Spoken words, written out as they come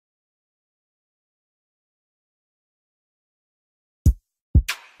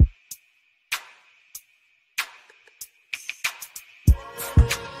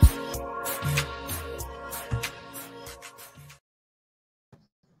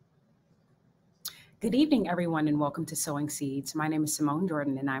Good evening, everyone, and welcome to Sowing Seeds. My name is Simone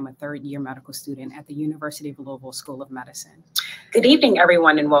Jordan, and I'm a third-year medical student at the University of Louisville School of Medicine. Good evening,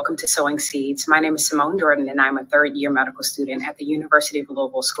 everyone, and welcome to Sowing Seeds. My name is Simone Jordan, and I'm a third-year medical student at the University of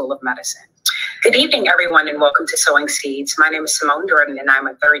Louisville School of Medicine. Good evening, everyone, and welcome to Sowing Seeds. My name is Simone Jordan, and I'm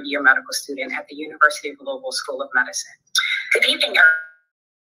a third-year medical student at the University of Louisville School of Medicine. Good evening,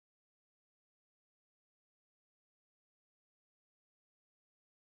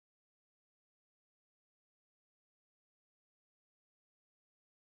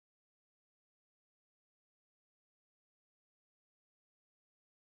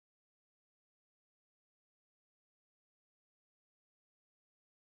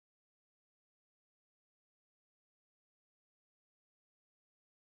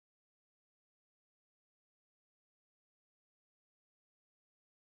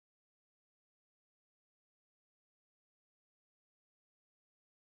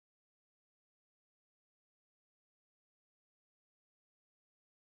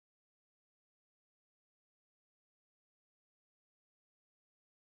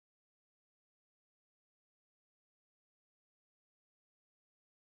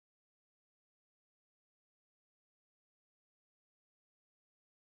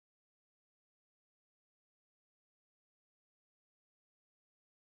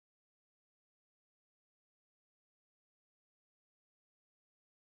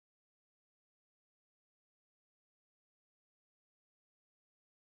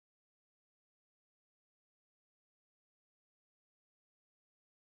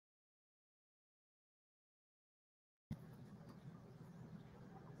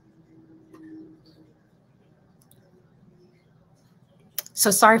 So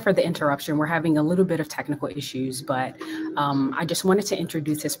sorry for the interruption. We're having a little bit of technical issues, but I just wanted to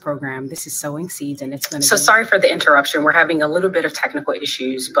introduce this program. This is Sowing Seeds, and it's going to So sorry for the interruption. We're having a little bit of technical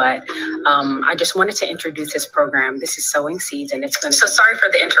issues, but I just wanted to introduce this program. This is Sowing Seeds, and it's going to So sorry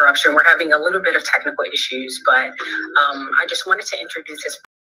for the interruption. We're having a little bit of technical issues, but I just wanted to introduce this.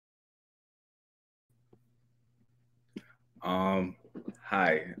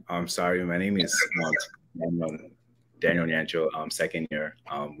 Hi, I'm sorry. My name is Daniel Nyancho, second year.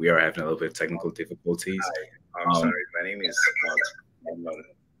 We are having a little bit of technical difficulties. Hi, I'm sorry. My name is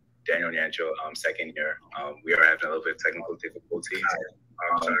Daniel Nyancho, second year. We are having a little bit of technical difficulties.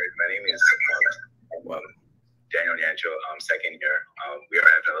 Hi, I'm sorry. My name is Daniel Nyancho, second year. We are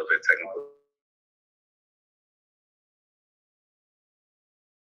having a little bit of technical.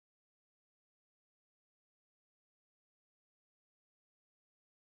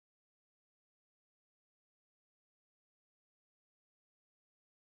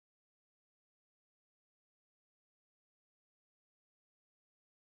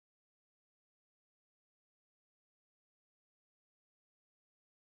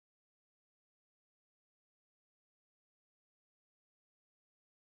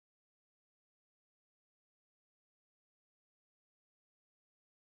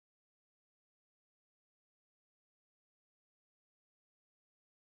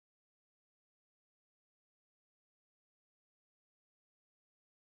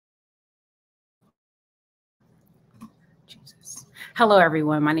 Hello,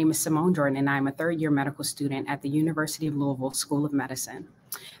 everyone. My name is Simone Jordan, and I'm a third-year medical student at the University of Louisville School of Medicine.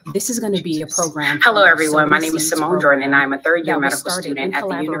 This is going to be a program. Hello, everyone. My name is Simone Jordan, and I'm a third-year medical student at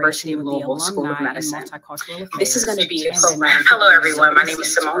the University of Louisville School of Medicine. This is going to be a program. Hello, everyone. My name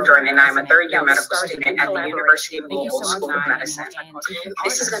is Simone Jordan, and I'm a third-year medical student at the University of Louisville School of Medicine.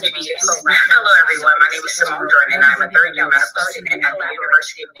 This is going to be a program. Hello, everyone. My name is Simone Jordan, and I'm a third-year medical student at the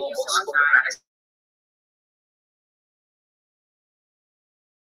University of Louisville School of Medicine.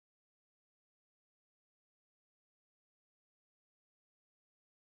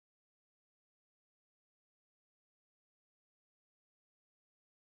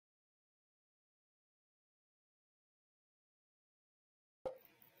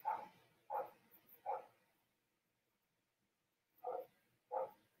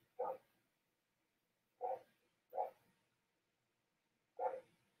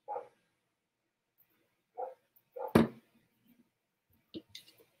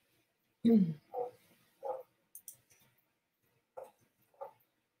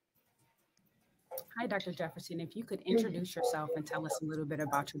 Hi, Dr. Jefferson. If you could introduce yourself and tell us a little bit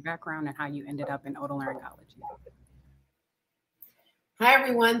about your background and how you ended up in otolaryngology. Hi,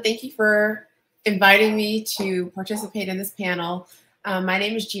 everyone. Thank you for inviting me to participate in this panel. My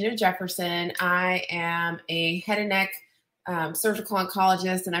name is Gina Jefferson. I am a head and neck surgical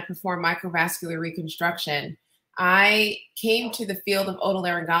oncologist, and I perform microvascular reconstruction. I came to the field of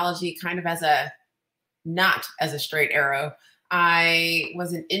otolaryngology kind of as not as a straight arrow. I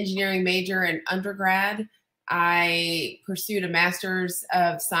was an engineering major in undergrad. I pursued a master's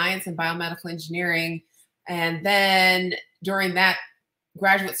of science in biomedical engineering. And then during that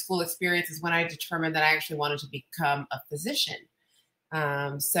graduate school experience is when I determined that I actually wanted to become a physician.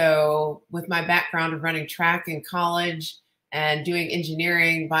 So with my background of running track in college and doing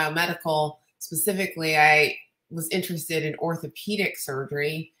engineering, biomedical specifically, I was interested in orthopedic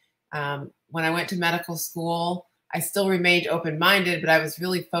surgery. When I went to medical school, I still remained open-minded, but I was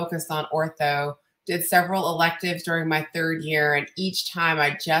really focused on ortho, did several electives during my third year, and each time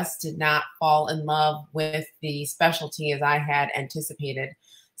I just did not fall in love with the specialty as I had anticipated.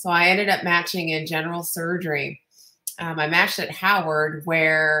 So I ended up matching in general surgery. I matched at Howard,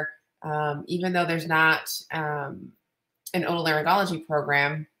 where even though there's not an otolaryngology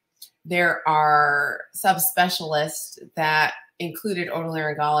program, there are subspecialists that included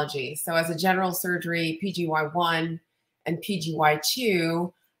otolaryngology. So as a general surgery PGY1 and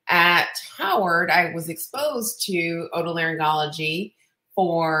PGY2 at Howard, I was exposed to otolaryngology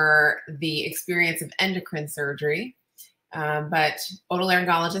for the experience of endocrine surgery. But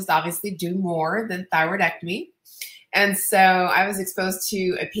otolaryngologists obviously do more than thyroidectomy. And so I was exposed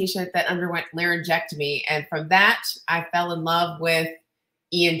to a patient that underwent laryngectomy. And from that, I fell in love with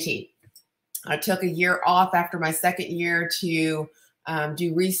ENT. I took a year off after my second year to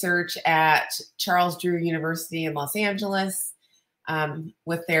do research at Charles Drew University in Los Angeles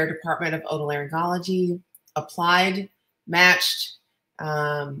with their Department of Otolaryngology, applied, matched.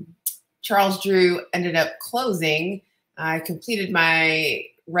 Charles Drew ended up closing. I completed my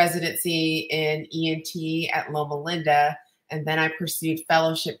residency in ENT at Loma Linda, and then I pursued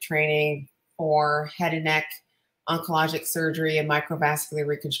fellowship training for head and neck oncologic surgery and microvascular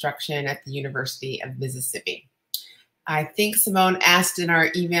reconstruction at the University of Mississippi. I think Simone asked in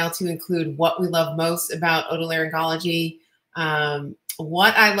our email to include what we love most about otolaryngology.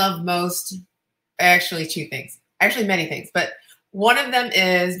 What I love most, actually two things, actually many things, but one of them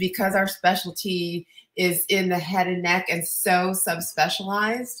is because our specialty is in the head and neck and so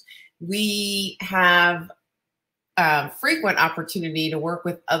subspecialized, we have frequent opportunity to work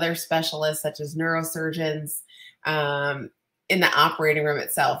with other specialists such as neurosurgeons in the operating room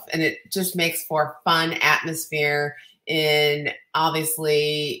itself. And it just makes for a fun atmosphere in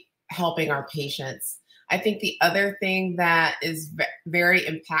obviously helping our patients. I think the other thing that is very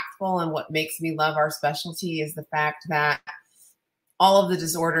impactful and what makes me love our specialty is the fact that all of the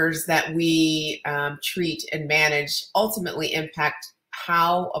disorders that we treat and manage ultimately impact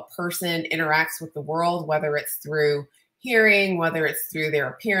how a person interacts with the world, whether it's through hearing, whether it's through their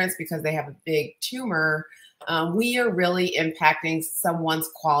appearance because they have a big tumor. We are really impacting someone's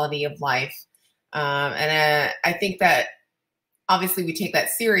quality of life. And I think that obviously we take that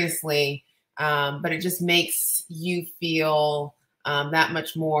seriously, but it just makes you feel that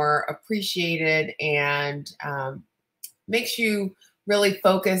much more appreciated and makes you really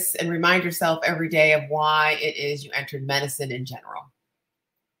focus and remind yourself every day of why it is you entered medicine in general.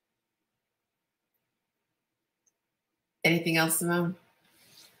 Anything else, Simone?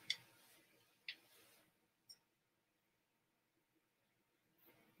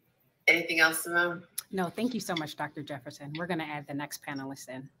 Anything else, Simone? No, thank you so much, Dr. Jefferson. We're going to add the next panelist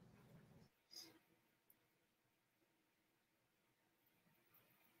in.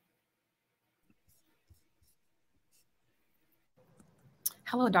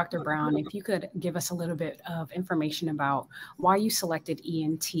 Hello, Dr. Brown. If you could give us a little bit of information about why you selected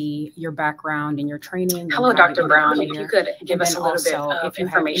ENT, your background and your training. Hello, Dr. Brown. If you could give us a little bit of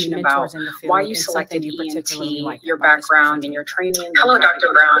information about why you selected ENT, your background and your training. Hello,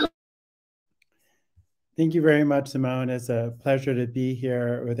 Dr. Brown. Thank you very much, Simone. It's a pleasure to be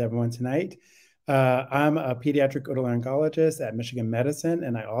here with everyone tonight. I'm a pediatric otolaryngologist at Michigan Medicine,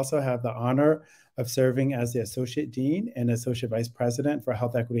 and I also have the honor of serving as the Associate Dean and Associate Vice President for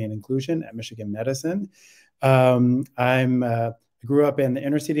Health Equity and Inclusion at Michigan Medicine. I grew up in the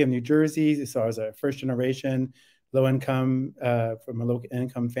inner city of New Jersey, so I was a first-generation low-income, from a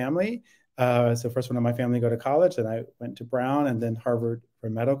low-income family. So first one in my family to go to college, and I went to Brown and then Harvard for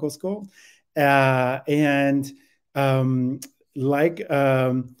medical school. Like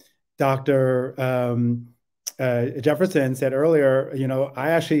Dr. Jefferson said earlier, you know, I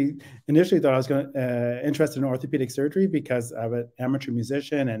actually initially thought I was interested in orthopedic surgery because I'm an amateur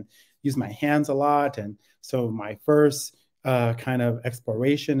musician and use my hands a lot. And so my first kind of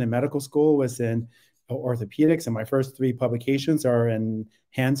exploration in medical school was in orthopedics, and my first 3 publications are in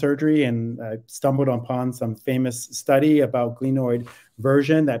hand surgery. And I stumbled upon some famous study about glenoid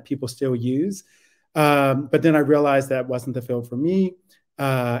version that people still use. But then I realized that wasn't the field for me.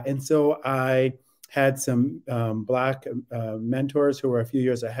 And so I had some Black mentors who were a few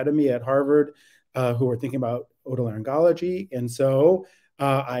years ahead of me at Harvard who were thinking about otolaryngology. And so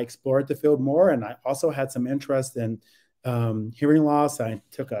I explored the field more, and I also had some interest in hearing loss. I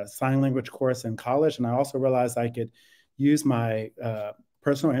took a sign language course in college, and I also realized I could use my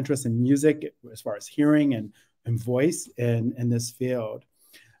personal interest in music as far as hearing and voice in this field.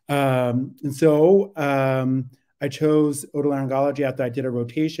 And so I chose otolaryngology after I did a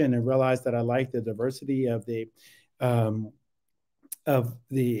rotation and realized that I liked the diversity of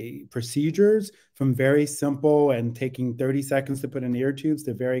the procedures, from very simple and taking 30 seconds to put in ear tubes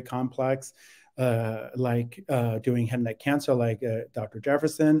to very complex, like doing head and neck cancer, like Dr.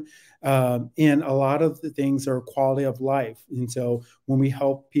 Jefferson. And a lot of the things are quality of life. And so when we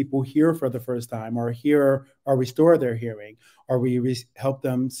help people hear for the first time, or hear or restore their hearing, or we help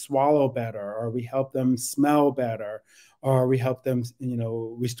them swallow better, or we help them smell better, or we help them,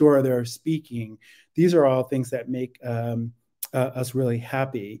 restore their speaking, these are all things that make us really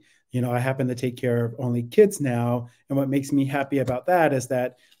happy. I happen to take care of only kids now. And what makes me happy about that is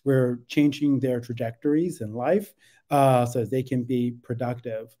that we're changing their trajectories in life so they can be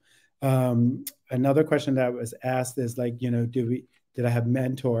productive. Another question that was asked is like, did I have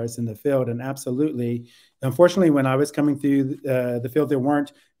mentors in the field? And absolutely. Unfortunately, when I was coming through the field, there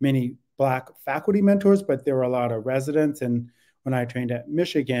weren't many Black faculty mentors, but there were a lot of residents. And when I trained at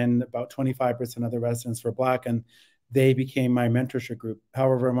Michigan, about 25% of the residents were Black, and they became my mentorship group.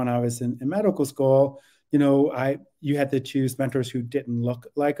 However, when I was in medical school, you had to choose mentors who didn't look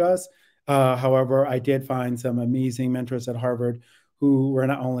like us. However, I did find some amazing mentors at Harvard who were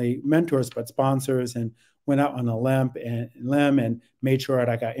not only mentors, but sponsors, and went out on a limb and made sure that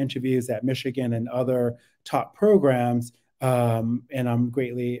I got interviews at Michigan and other top programs. And I'm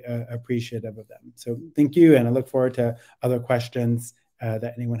greatly appreciative of them. So thank you. And I look forward to other questions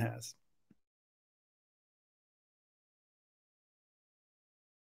that anyone has.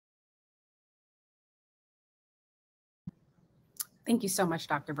 Thank you so much,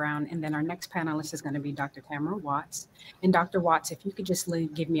 Dr. Brown. And then our next panelist is going to be Dr. Tamara Watts. And Dr. Watts, if you could just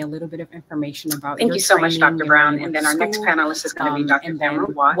give me a little bit of information about Thank you so much, Dr. Brown. And then our next panelist is going to be Dr. Tamara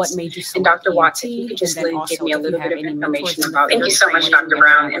Watts. What made you and Dr. Watts, if you could just give me a little bit of information about Thank you so much, Dr.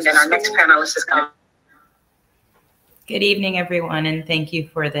 Brown. And then our next panelist is going to Good evening, everyone, and thank you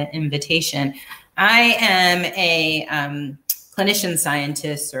for the invitation. I am a clinician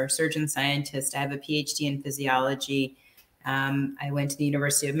scientist or surgeon scientist. I have a PhD in physiology. I went to the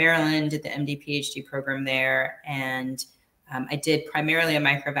University of Maryland, did the MD PhD program there, and I did primarily a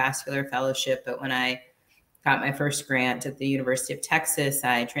microvascular fellowship, but when I got my first grant at the University of Texas,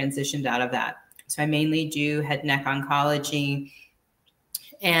 I transitioned out of that. So I mainly do head and neck oncology,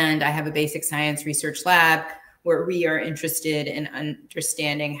 and I have a basic science research lab where we are interested in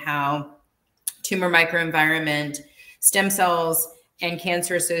understanding how tumor microenvironment, stem cells, and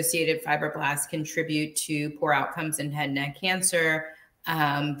cancer-associated fibroblasts contribute to poor outcomes in head and neck cancer,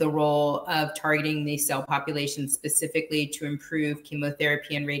 the role of targeting these cell populations specifically to improve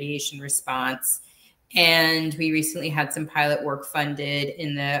chemotherapy and radiation response. And we recently had some pilot work funded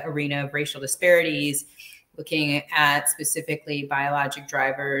in the arena of racial disparities, looking at specifically biologic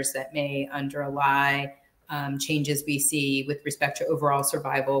drivers that may underlie changes we see with respect to overall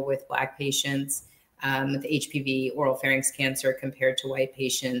survival with Black patients with HPV oropharynx cancer compared to white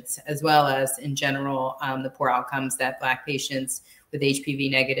patients, as well as in general, the poor outcomes that Black patients with HPV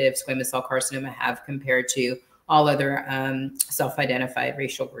negative squamous cell carcinoma have compared to all other self-identified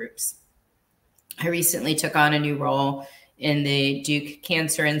racial groups. I recently took on a new role in the Duke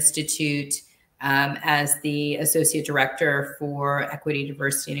Cancer Institute as the Associate Director for Equity,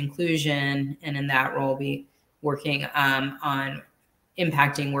 Diversity, and Inclusion. And in that role, be working on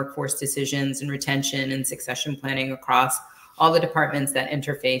impacting workforce decisions and retention and succession planning across all the departments that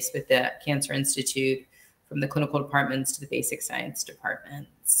interface with the Cancer Institute, from the clinical departments to the basic science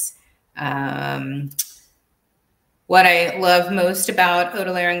departments. What I love most about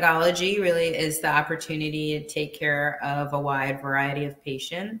otolaryngology really is the opportunity to take care of a wide variety of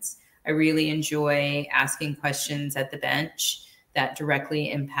patients. I really enjoy asking questions at the bench that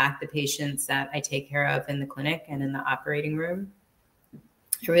directly impact the patients that I take care of in the clinic and in the operating room.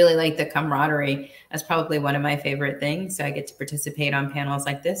 I really like the camaraderie. That's probably one of my favorite things. So I get to participate on panels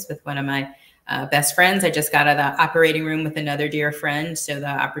like this with one of my best friends. I just got out of the operating room with another dear friend. So the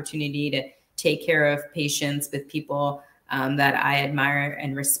opportunity to take care of patients with people that I admire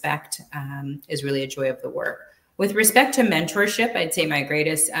and respect is really a joy of the work. With respect to mentorship, I'd say my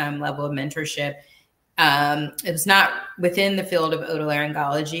greatest level of mentorship It was not within the field of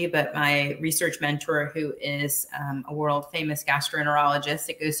otolaryngology, but my research mentor, who is a world famous gastroenterologist,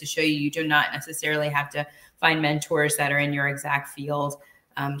 it goes to show you, you do not necessarily have to find mentors that are in your exact field.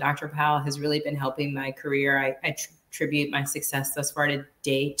 Dr. Powell has really been helping my career. I attribute my success thus far to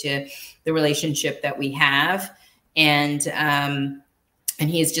date to the relationship that we have. And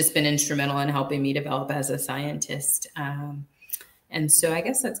he's just been instrumental in helping me develop as a scientist. And so I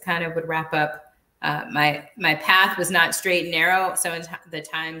guess that's kind of would wrap up. My path was not straight and narrow. So in the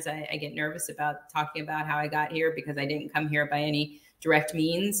times I get nervous about talking about how I got here, because I didn't come here by any direct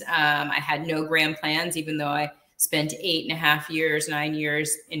means. I had no grand plans, even though I spent 8.5 years, 9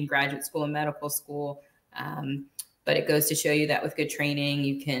 years in graduate school and medical school. But it goes to show you that with good training,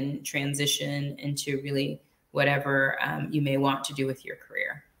 you can transition into really whatever you may want to do with your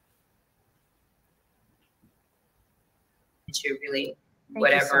career. You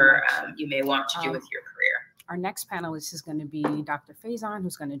may want to do with your career. Our next panelist is going to be Dr. Faison,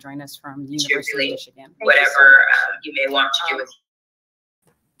 who's going to join us from the University of Michigan. You may want to do with.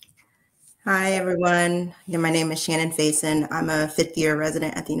 Hi, everyone. My name is Shannon Faison. I'm a fifth-year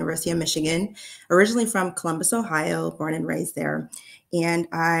resident at the University of Michigan, originally from Columbus, Ohio, born and raised there. And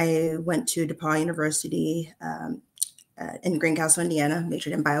I went to DePaul University in Greencastle, Indiana,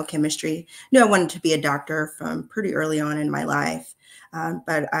 majored in biochemistry. Knew I wanted to be a doctor from pretty early on in my life.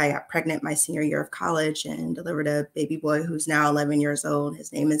 But I got pregnant my senior year of college and delivered a baby boy who's now 11 years old.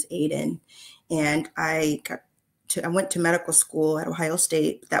 His name is Aiden. And I went to medical school at Ohio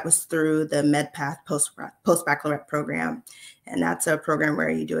State. That was through the MedPath post-baccalaureate program. And that's a program where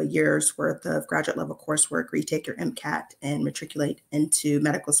you do a year's worth of graduate level coursework, retake your MCAT, and matriculate into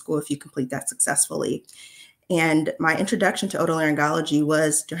medical school if you complete that successfully. And my introduction to otolaryngology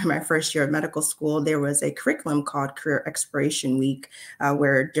was during my first year of medical school. There was a curriculum called Career Exploration Week,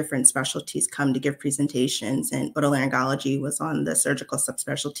 where different specialties come to give presentations, and otolaryngology was on the surgical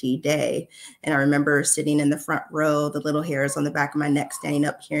subspecialty day. And I remember sitting in the front row, the little hairs on the back of my neck standing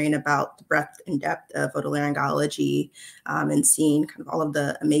up, hearing about the breadth and depth of otolaryngology, and seeing kind of all of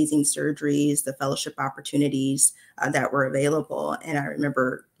the amazing surgeries, the fellowship opportunities that were available. And I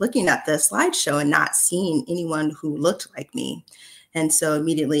remember looking at the slideshow and not seeing anyone who looked like me. And so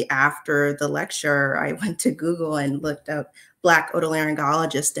immediately after the lecture, I went to Google and looked up Black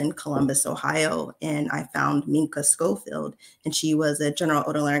otolaryngologist in Columbus, Ohio, and I found Minka Schofield, and she was a general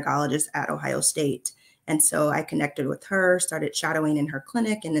otolaryngologist at Ohio State. And so I connected with her, started shadowing in her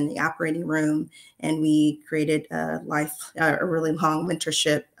clinic and in the operating room, and we created a really long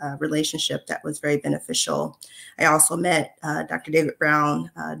mentorship relationship that was very beneficial. I also met Dr. David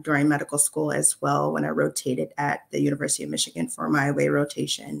Brown during medical school as well when I rotated at the University of Michigan for my away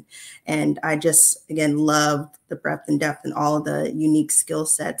rotation. And I just, again, loved the breadth and depth and all of the unique skill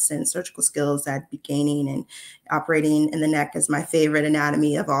sets and surgical skills I'd be gaining. And operating in the neck is my favorite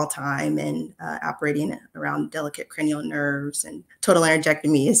anatomy of all time, and operating around delicate cranial nerves and total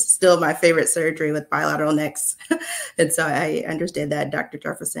laryngectomy is still my favorite surgery with bilateral necks. And so I understand that Dr.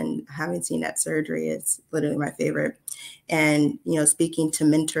 Jefferson, having seen that surgery, is literally my favorite. And, speaking to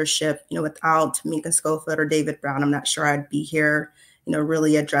mentorship, without Minka Schofield or David Brown, I'm not sure I'd be here,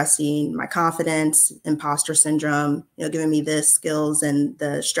 really addressing my confidence, imposter syndrome, giving me the skills and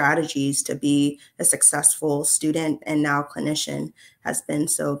the strategies to be a successful student and now clinician has been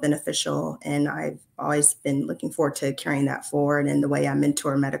so beneficial. And I've always been looking forward to carrying that forward in the way I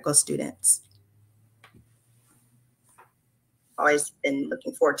mentor medical students. Always been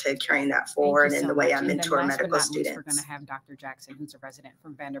looking forward to carrying that forward in the way I mentor medical students. We're going to have Dr. Jackson, who's a resident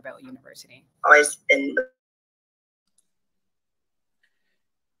from Vanderbilt University. Always been.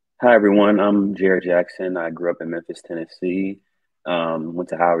 Hi, everyone. I'm Jared Jackson. I grew up in Memphis, Tennessee. Went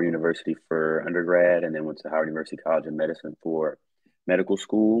to Howard University for undergrad, and then went to Howard University College of Medicine for medical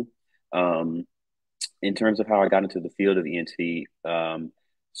school. In terms of how I got into the field of ENT,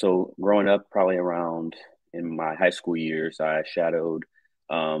 so growing up, probably around in my high school years, I shadowed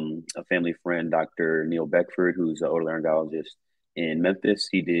a family friend, Dr. Neil Beckford, who's an otolaryngologist in Memphis.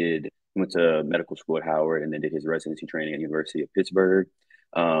 He went to medical school at Howard and then did his residency training at the University of Pittsburgh.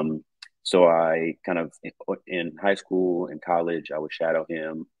 So I kind of, in high school and college, I would shadow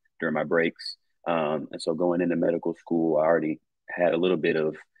him during my breaks. And so going into medical school, I already had a little bit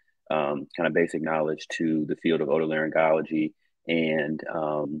of kind of basic knowledge to the field of otolaryngology, and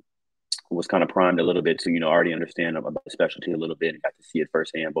was kind of primed a little bit to, already understand about the specialty a little bit, and got to see it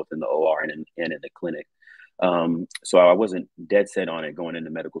firsthand, both in the OR and in the clinic. So I wasn't dead set on it going into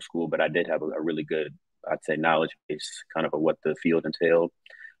medical school, but I did have a really good, I'd say, knowledge base kind of what the field entailed.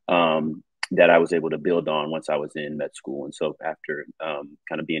 that I was able to build on once I was in med school. And so after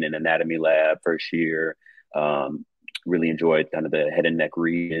kind of being in anatomy lab first year, really enjoyed kind of the head and neck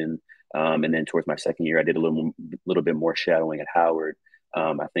reading. And then towards my second year, I did a little bit more shadowing at Howard.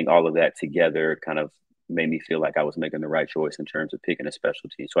 I think all of that together kind of made me feel like I was making the right choice in terms of picking a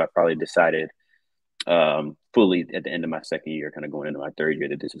specialty. So I probably decided fully at the end of my second year, kind of going into my third year,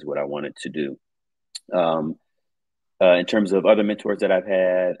 that this is what I wanted to do. In terms of other mentors that I've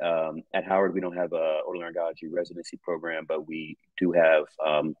had, at Howard, we don't have a otolaryngology residency program, but we do have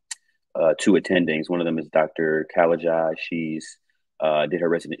two attendings. One of them is Dr. Kalajai. She's did her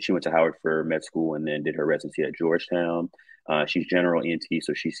residency. She went to Howard for med school and then did her residency at Georgetown. She's general ENT,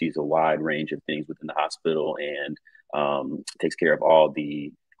 so she sees a wide range of things within the hospital and takes care of all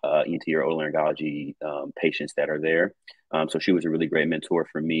the ENT or otolaryngology patients that are there. So she was a really great mentor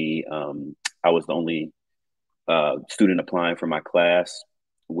for me. I was the only student applying for my class,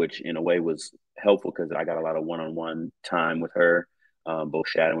 which in a way was helpful because I got a lot of one-on-one time with her, both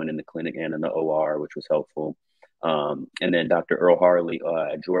shadowing in the clinic and in the OR, which was helpful. And then Dr. Earl Harley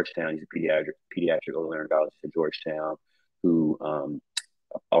at Georgetown, he's a pediatric otolaryngologist at Georgetown, who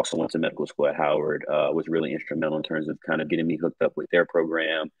also went to medical school at Howard, was really instrumental in terms of kind of getting me hooked up with their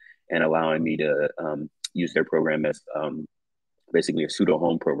program and allowing me to use their program as basically a pseudo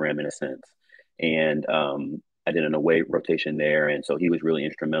home program in a sense. And I did an away rotation there. And so he was really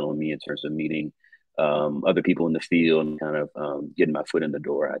instrumental in me in terms of meeting other people in the field and kind of getting my foot in the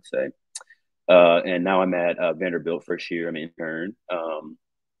door, I'd say. And now I'm at Vanderbilt first year. I'm an intern.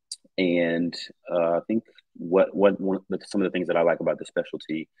 And I think some of the things that I like about the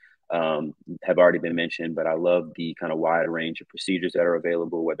specialty have already been mentioned, but I love the kind of wide range of procedures that are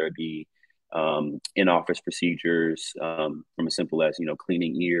available, whether it be in-office procedures from as simple as,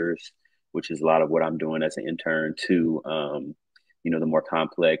 cleaning ears, which is a lot of what I'm doing as an intern, to, the more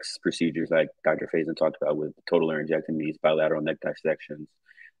complex procedures like Dr. Faison talked about with total laryngectomies, bilateral neck dissections.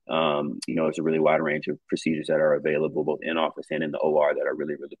 There's a really wide range of procedures that are available both in office and in the OR that are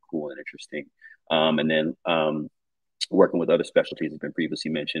really, really cool and interesting. And then working with other specialties has been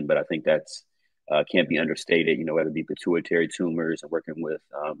previously mentioned, but I think that's can't be understated, whether it be pituitary tumors and working with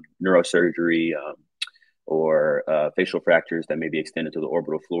neurosurgery or facial fractures that may be extended to the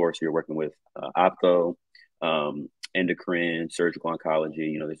orbital floor. So you're working with opto, endocrine, surgical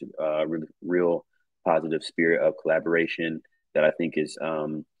oncology. There's a real positive spirit of collaboration that I think is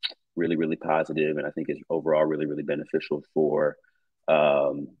really, really positive, and I think is overall really, really beneficial for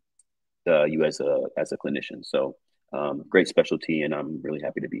you as a clinician. So great specialty, and I'm really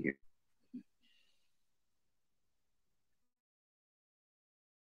happy to be here.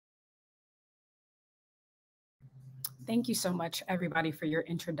 Thank you so much, everybody, for your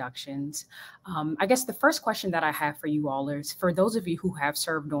introductions. I guess the first question that I have for you all is, for those of you who have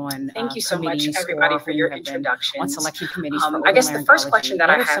served on Thank you so much, everybody, for your introductions. On selection committees for I guess the first question that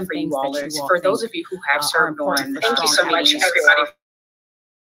I have for you all is, for those of you who have served on, thank you so much, everybody.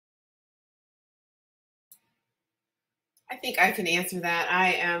 I think I can answer that.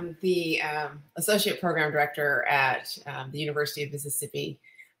 I am the Associate Program Director at the University of Mississippi.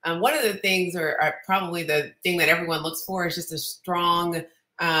 One of the things, or probably the thing that everyone looks for, is just a strong,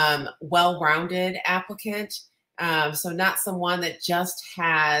 well-rounded applicant. So not someone that just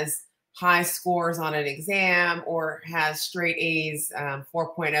has high scores on an exam or has straight A's,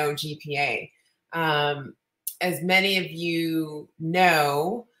 4.0 GPA. As many of you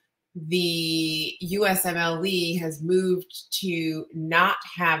know, the USMLE has moved to not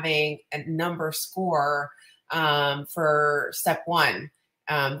having a number score for step one.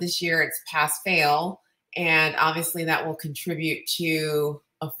 This year it's pass fail, and obviously that will contribute to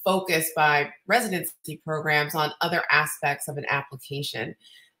a focus by residency programs on other aspects of an application.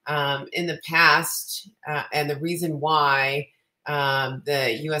 In the past, and the reason why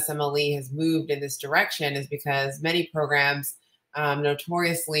the USMLE has moved in this direction is because many programs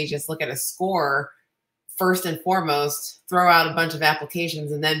notoriously just look at a score first and foremost, throw out a bunch of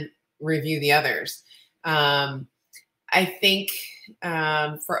applications, and then review the others. I think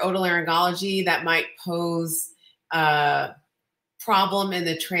for otolaryngology, that might pose a problem in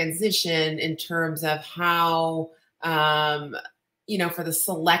the transition in terms of how, for the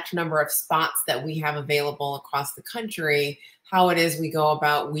select number of spots that we have available across the country, how it is we go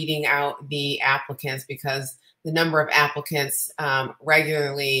about weeding out the applicants, because the number of applicants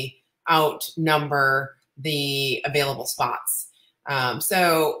regularly outnumber the available spots.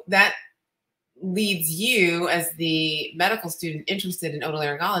 So that leaves you, as the medical student interested in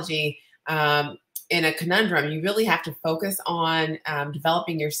otolaryngology, in a conundrum. You really have to focus on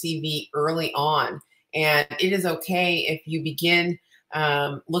developing your CV early on. And it is okay if you begin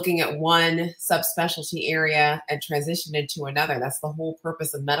looking at one subspecialty area and transition into another. That's the whole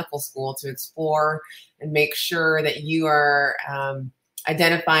purpose of medical school, to explore and make sure that you are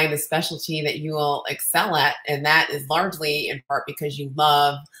identifying the specialty that you will excel at. And that is largely in part because you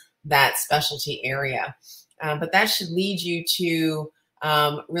love that specialty area. But that should lead you to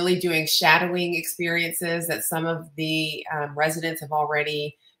really doing shadowing experiences that some of the residents have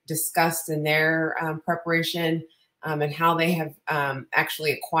already discussed in their preparation, and how they have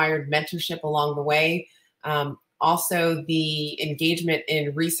actually acquired mentorship along the way. Also, the engagement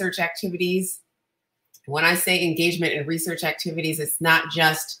in research activities. When I say engagement in research activities, it's not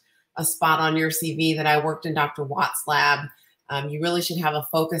just a spot on your CV that I worked in Dr. Watt's lab. You really should have a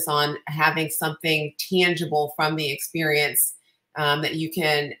focus on having something tangible from the experience that you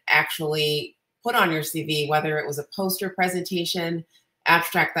can actually put on your CV, whether it was a poster presentation,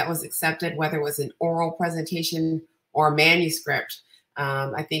 abstract that was accepted, whether it was an oral presentation or a manuscript.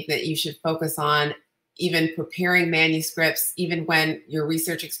 I think that you should focus on even preparing manuscripts, even when your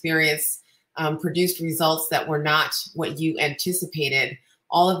research experience produced results that were not what you anticipated.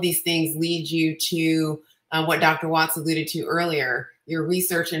 All of these things lead you to what Dr. Watts alluded to earlier. Your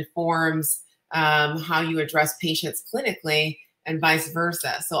research informs how you address patients clinically and vice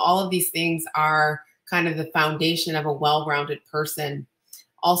versa. So all of these things are kind of the foundation of a well-rounded person.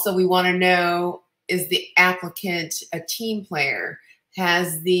 Also, we want to know, is the applicant a team player?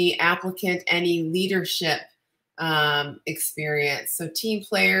 Has the applicant any leadership experience? So team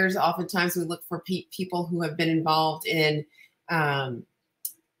players, oftentimes we look for people who have been involved in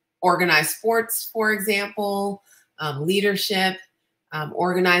organized sports, for example, leadership,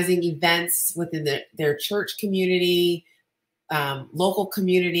 organizing events within their church community, local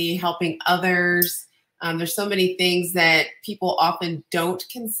community, helping others. There's so many things that people often don't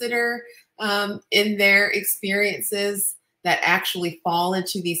consider in their experiences that actually fall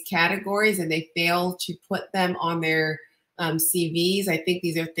into these categories, and they fail to put them on their CVs. I think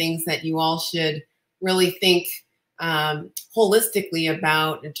these are things that you all should really think holistically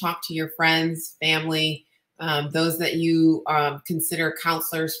about, and talk to your friends, family, those that you consider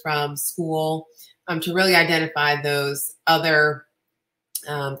counselors from school, to really identify those other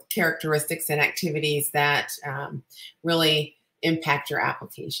characteristics and activities that really impact your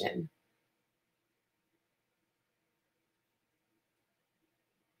application.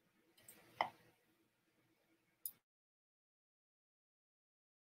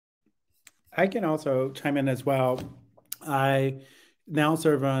 I can also chime in as well. I now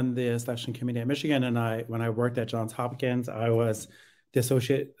serve on the selection committee at Michigan, and when I worked at Johns Hopkins, I was the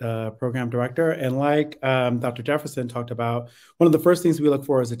associate program director. And like Dr. Jefferson talked about, one of the first things we look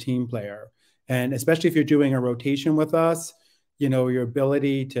for is a team player. And especially if you're doing a rotation with us, you know, your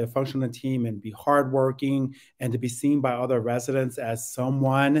ability to function in a team and be hardworking and to be seen by other residents as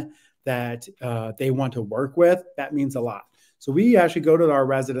someone that they want to work with, that means a lot. So we actually go to our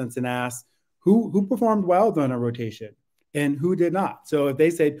residents and ask, who performed well during a rotation and who did not. So if they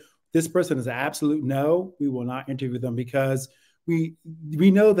say this person is an absolute no, we will not interview them, because we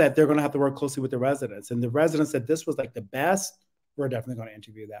know that they're going to have to work closely with the residents. And the residents said this was like the best, we're definitely going to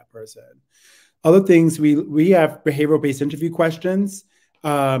interview that person. Other things, we have behavioral-based interview questions.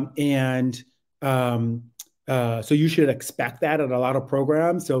 So you should expect that at a lot of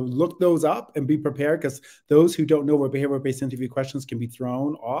programs. So look those up and be prepared, because those who don't know what behavioral-based interview questions can be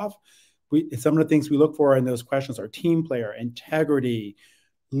thrown off. Some of the things we look for in those questions are team player, integrity,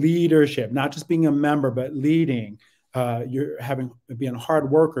 leadership, not just being a member, but leading. You're being a hard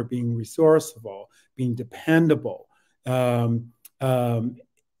worker, being resourceful, being dependable. These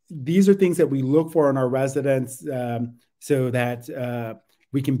are things that we look for in our residents, so that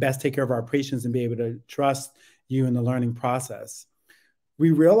we can best take care of our patients and be able to trust you in the learning process.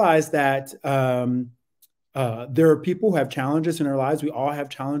 We realize that there are people who have challenges in their lives. We all have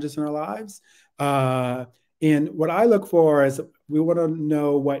challenges in our lives. And what I look for is, we want to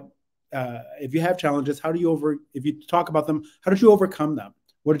know what, if you have challenges, if you talk about them, how did you overcome them?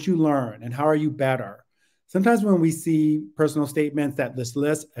 What did you learn? And how are you better? Sometimes when we see personal statements that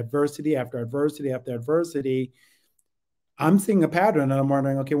list adversity after adversity after adversity, I'm seeing a pattern, and I'm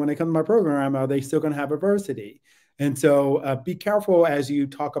wondering, okay, when they come to my program, are they still going to have adversity? And so be careful as you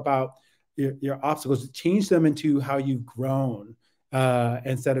talk about your obstacles, change them into how you've grown,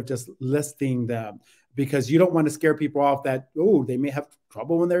 instead of just listing them, because you don't want to scare people off that, oh, they may have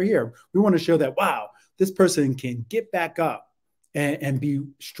trouble when they're here. We want to show that, wow, this person can get back up and be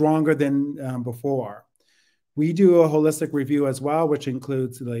stronger than before. We do a holistic review as well, which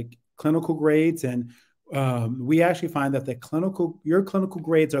includes like clinical grades, and we actually find that your clinical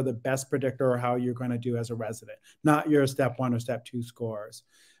grades are the best predictor of how you're going to do as a resident, not your step 1 or step 2 scores.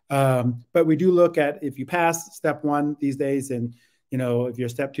 But we do look at if you pass step 1 these days, and if your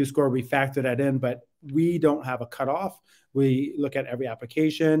step 2 score, we factor that in, but we don't have a cutoff. We look at every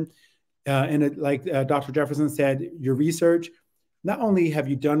application. And like Dr. Jefferson said, your research, not only have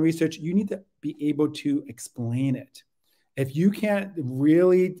you done research, you need to be able to explain it. If you can't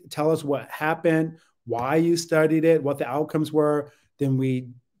really tell us what happened, why you studied it, what the outcomes were, then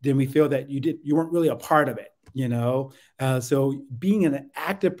we feel that you weren't really a part of it. So being an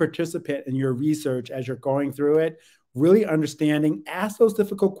active participant in your research as you're going through it, really understanding, ask those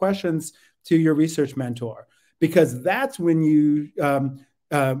difficult questions to your research mentor, because that's when you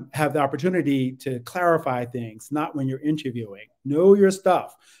have the opportunity to clarify things, not when you're interviewing. Know your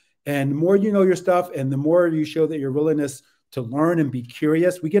stuff. And the more you know your stuff and the more you show that your willingness to learn and be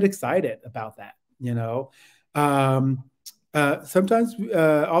curious, we get excited about that. Oftentimes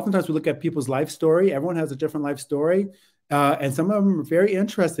we look at people's life story. Everyone has a different life story. And some of them are very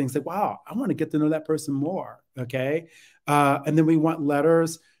interesting. It's like, wow, I want to get to know that person more. Okay. And then we want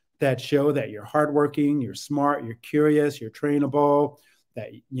letters that show that you're hardworking, you're smart, you're curious, you're trainable, that,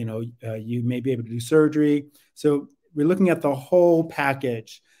 you may be able to do surgery. So we're looking at the whole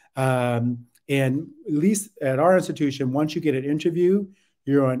package. And at least at our institution, once you get an interview,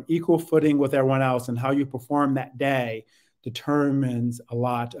 you're on equal footing with everyone else, and how you perform that day determines a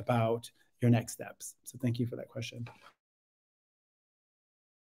lot about your next steps. So thank you for that question.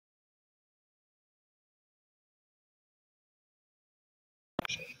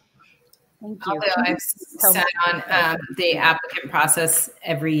 Thank you. Although I've sat on the applicant process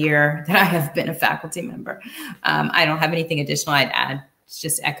every year that I have been a faculty member, I don't have anything additional I'd add.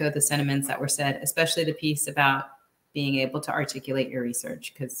 Just echo the sentiments that were said, especially the piece about being able to articulate your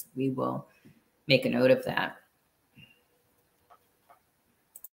research, because we will make a note of that.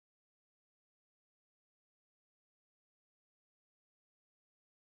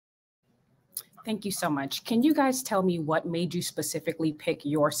 Thank you so much. Can you guys tell me what made you specifically pick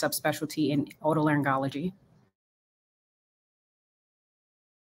your subspecialty in otolaryngology?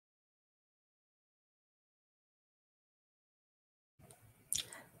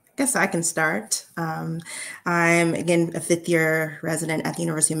 I guess I can start. I'm, again, a 5th-year resident at the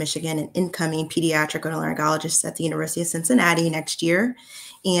University of Michigan, an incoming pediatric otolaryngologist at the University of Cincinnati next year.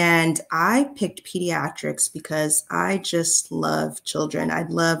 And I picked pediatrics because I just love children. I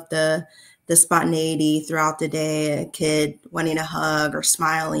love the spontaneity throughout the day, a kid wanting a hug or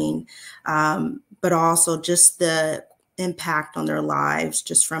smiling, but also just the impact on their lives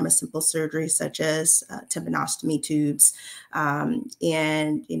just from a simple surgery such as tympanostomy tubes and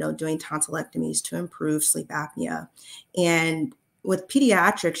doing tonsillectomies to improve sleep apnea. And with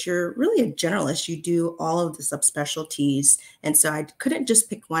pediatrics, you're really a generalist. You do all of the subspecialties. And so I couldn't just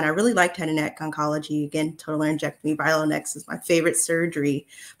pick one. I really liked head and neck oncology. Again, total laryngectomy, bilonex is my favorite surgery,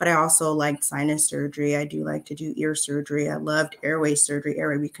 but I also liked sinus surgery. I do like to do ear surgery. I loved airway surgery,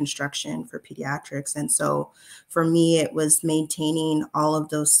 airway reconstruction for pediatrics. And so for me, it was maintaining all of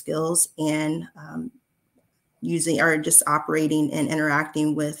those skills and using or just operating and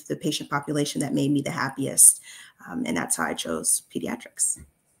interacting with the patient population that made me the happiest. And that's how I chose pediatrics.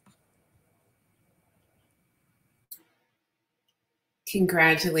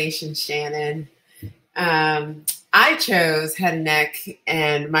 Congratulations, Shannon. I chose head and neck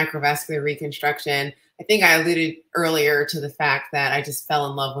and microvascular reconstruction. I think I alluded earlier to the fact that I just fell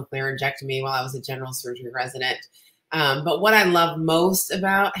in love with laryngectomy while I was a general surgery resident. But what I love most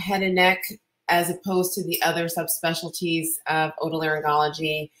about head and neck, as opposed to the other subspecialties of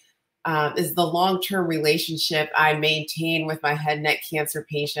otolaryngology, is the long-term relationship I maintain with my head and neck cancer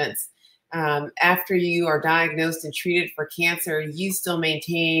patients. After you are diagnosed and treated for cancer, you still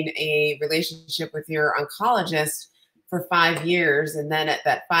maintain a relationship with your oncologist for 5 years. And then at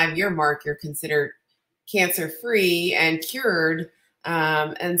that 5-year mark, you're considered cancer-free and cured.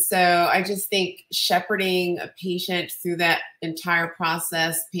 And so I just think shepherding a patient through that entire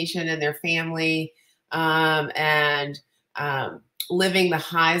process, patient and their family, living the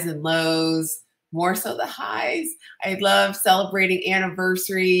highs and lows, more so the highs. I love celebrating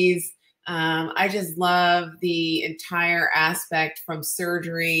anniversaries. I just love the entire aspect from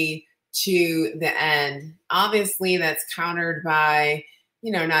surgery to the end. Obviously, that's countered by,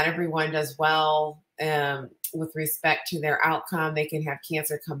 not everyone does well with respect to their outcome. They can have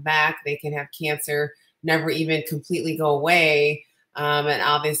cancer come back. They can have cancer never even completely go away. And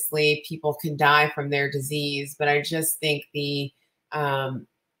obviously, people can die from their disease. But I just think the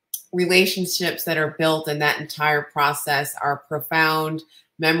relationships that are built in that entire process are profound,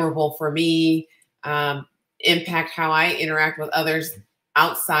 memorable for me. impact how I interact with others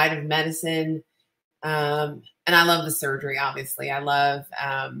outside of medicine. And I love the surgery, obviously. I love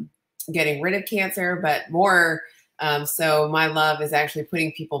getting rid of cancer, but more so my love is actually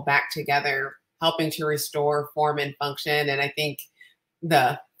putting people back together, helping to restore form and function. And I think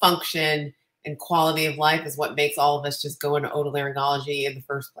the function and quality of life is what makes all of us just go into otolaryngology in the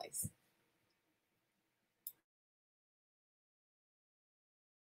first place.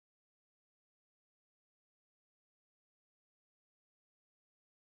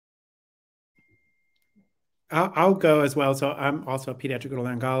 I'll go as well. So I'm also a pediatric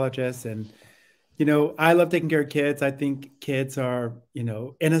otolaryngologist, and I love taking care of kids. I think kids are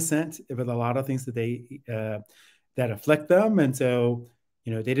innocent with a lot of things that they that afflict them, and so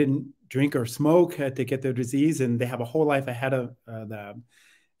they didn't drink or smoke to get their disease, and they have a whole life ahead of them.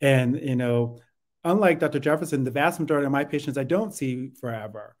 And unlike Dr. Jefferson, the vast majority of my patients I don't see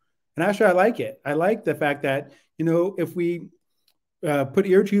forever, and actually I like it. I like the fact that if we put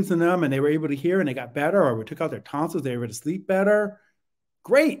ear tubes in them and they were able to hear and they got better, or we took out their tonsils, they were able to sleep better.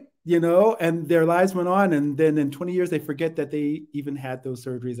 Great, and their lives went on. And then in 20 years, they forget that they even had those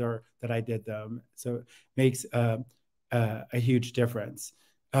surgeries or that I did them. So it makes a huge difference.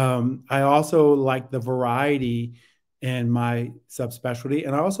 I also like the variety in my subspecialty.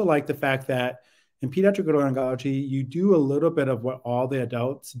 And I also like the fact that in pediatric otolaryngology, you do a little bit of what all the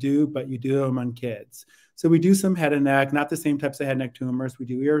adults do, but you do them on kids. So we do some head and neck, not the same types of head and neck tumors. We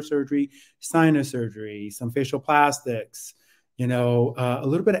do ear surgery, sinus surgery, some facial plastics, a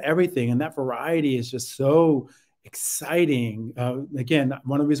little bit of everything. And that variety is just so exciting. Again,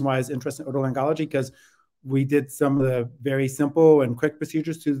 one of the reasons why I was interested in otolaryngology, because we did some of the very simple and quick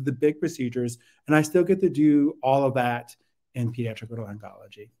procedures to the big procedures. And I still get to do all of that in pediatric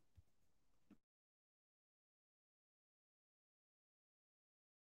otolaryngology.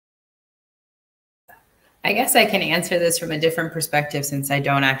 I guess I can answer this from a different perspective since I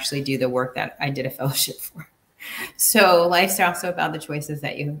don't actually do the work that I did a fellowship for. So life's also about the choices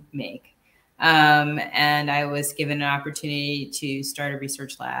that you make. And I was given an opportunity to start a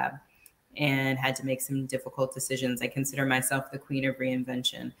research lab and had to make some difficult decisions. I consider myself the queen of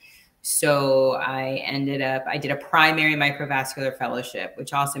reinvention. So I did a primary microvascular fellowship,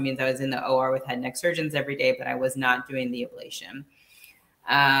 which also means I was in the OR with head and neck surgeons every day, but I was not doing the ablation.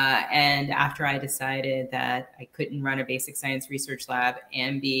 And after I decided that I couldn't run a basic science research lab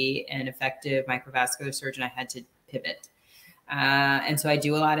and be an effective microvascular surgeon, I had to pivot. And so I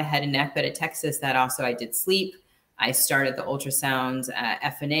do a lot of head and neck, but at Texas, that also I did sleep. I started the ultrasound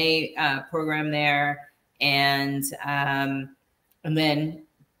FNA program there, and then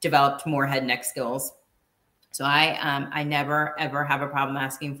developed more head and neck skills. So I never, ever have a problem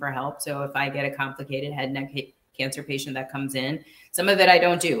asking for help. So if I get a complicated head and neck cancer patient that comes in, some of it I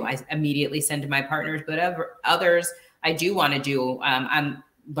don't do. I immediately send to my partners, but others I do want to do. I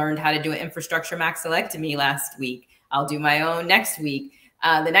learned how to do an infrastructure maxillectomy last week. I'll do my own next week.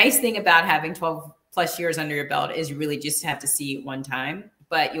 The nice thing about having 12 plus years under your belt is you really just have to see it one time,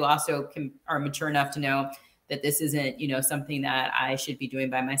 but you also are mature enough to know that this isn't, something that I should be doing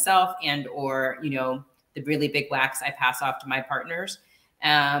by myself, and, or, the really big whacks I pass off to my partners.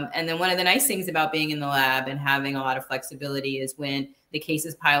 And then one of the nice things about being in the lab and having a lot of flexibility is when the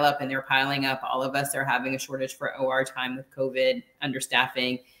cases pile up, and they're piling up, all of us are having a shortage for OR time with COVID,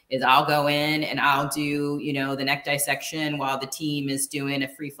 understaffing, is I'll go in and I'll do, the neck dissection while the team is doing a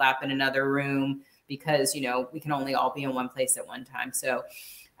free flap in another room, because, we can only all be in one place at one time. So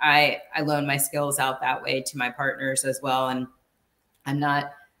I loan my skills out that way to my partners as well. And I'm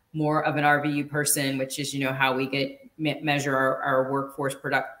not more of an RVU person, which is, how we measure our workforce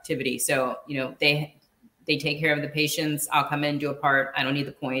productivity. So, they take care of the patients. I'll come in, do a part. I don't need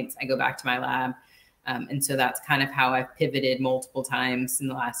the points. I go back to my lab. And so that's kind of how I've pivoted multiple times in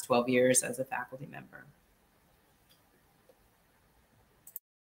the last 12 years as a faculty member.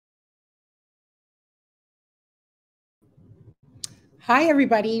 Hi,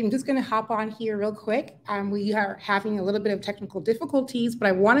 everybody. I'm just going to hop on here real quick. We are having a little bit of technical difficulties, but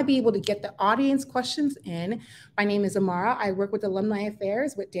I want to be able to get the audience questions in. My name is Amara. I work with Alumni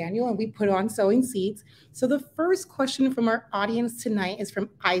Affairs with Daniel, and we put on Sowing Seeds. So the first question from our audience tonight is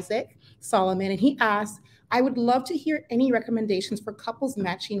from Isaac Solomon, and he asks, I would love to hear any recommendations for couples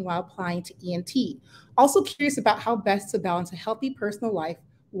matching while applying to ENT. Also curious about how best to balance a healthy personal life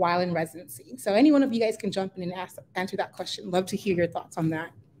while in residency. So any one of you guys can jump in and answer that question. Love to hear your thoughts on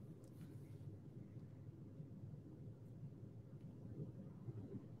that.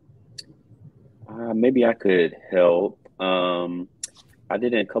 Maybe I could help. I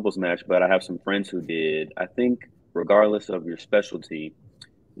didn't couples match, but I have some friends who did. I think regardless of your specialty,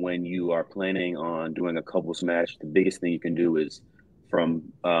 when you are planning on doing a couples match, the biggest thing you can do is from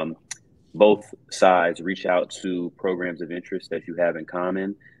both sides reach out to programs of interest that you have in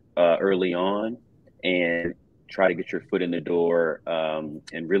common early on, and try to get your foot in the door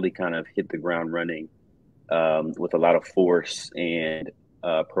and really kind of hit the ground running with a lot of force and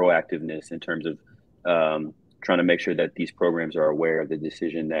proactiveness in terms of trying to make sure that these programs are aware of the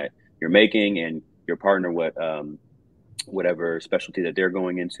decision that you're making, and your partner, whatever specialty that they're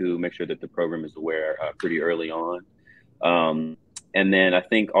going into, make sure that the program is aware pretty early on. And then I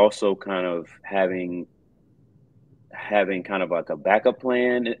think also kind of having kind of like a backup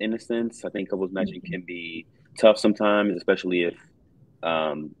plan in a sense. I think couples matching can be tough sometimes, especially if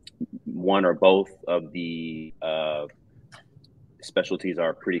one or both of the specialties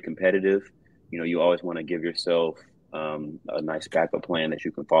are pretty competitive. You know, you always want to give yourself a nice backup plan that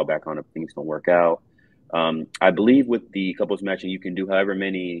you can fall back on if things don't work out. I believe with the couples matching, you can do however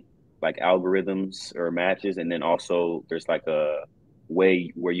many like algorithms or matches, and then also there's like a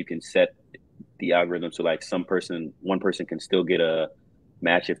way where you can set the algorithm so like one person can still get a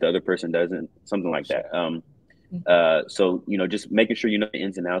match if the other person doesn't, something like that. So, you know, just making sure you know the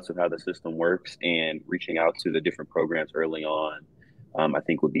ins and outs of how the system works and reaching out to the different programs early on, I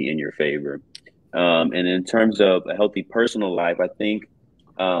think would be in your favor. And in terms of a healthy personal life, I think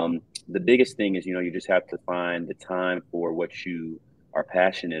the biggest thing is, you know, you just have to find the time for what you are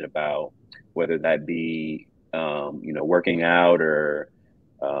passionate about, whether that be, you know, working out or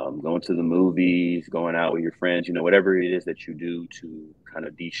going to the movies, going out with your friends, you know, whatever it is that you do to kind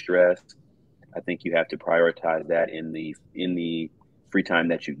of de-stress. I think you have to prioritize that in the free time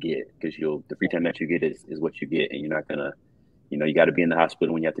that you get, because the free time that you get is what you get, and you're not gonna, you know, you got to be in the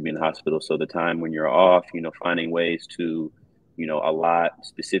hospital when you have to be in the hospital. So the time when you're off, you know, finding ways to, you know, allot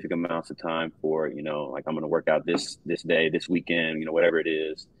specific amounts of time for, you know, like I'm going to work out this day, this weekend, you know, whatever it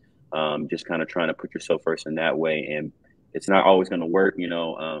is, just kind of trying to put yourself first in that way. And it's not always going to work, you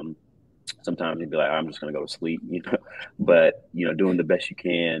know. Sometimes you'd be like, I'm just going to go to sleep, you know, but, you know, doing the best you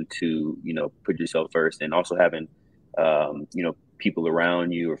can to, you know, put yourself first, and also having, you know, people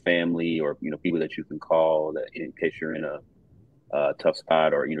around you or family or, you know, people that you can call that in case you're in a tough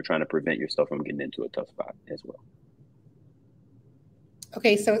spot, or, you know, trying to prevent yourself from getting into a tough spot as well.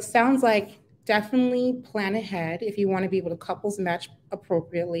 Okay, so it sounds like definitely plan ahead if you want to be able to couples match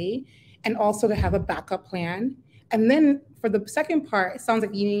appropriately, and also to have a backup plan. And then for the second part, it sounds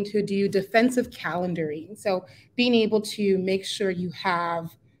like you need to do defensive calendaring. So being able to make sure you have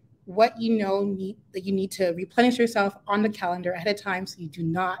what you know that you need to replenish yourself on the calendar ahead of time, so you do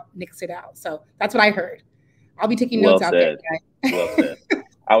not nix it out. So that's what I heard. I'll be taking notes out there. Well said.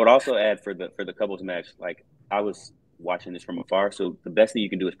 I would also add for the couples match, like I was watching this from afar, so the best thing you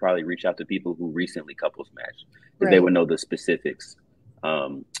can do is probably reach out to people who recently couples matched, because they would know the specifics.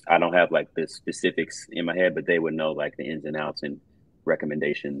 I don't have like the specifics in my head, but they would know like the ins and outs and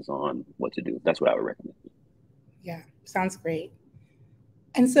recommendations on what to do. That's what I would recommend. Yeah, sounds great.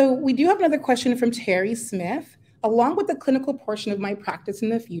 And so we do have another question from Terry Smith. Along with the clinical portion of my practice in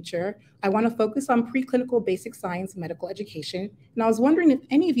the future, I want to focus on preclinical basic science medical education. And I was wondering if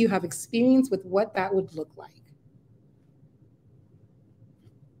any of you have experience with what that would look like.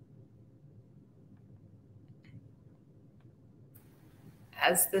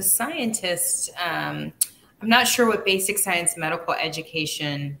 As the scientist, I'm not sure what basic science medical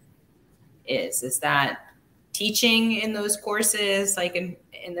education is. Is that teaching in those courses, like in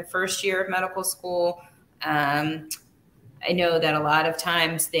the first year of medical school? I know that a lot of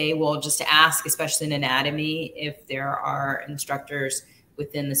times they will just ask, especially in anatomy, if there are instructors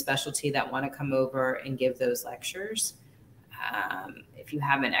within the specialty that want to come over and give those lectures. If you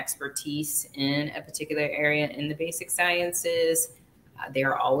have an expertise in a particular area in the basic sciences, they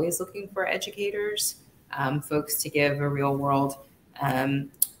are always looking for educators, folks to give a real world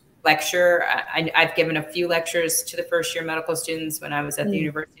lecture. I've given a few lectures to the first year medical students when I was at the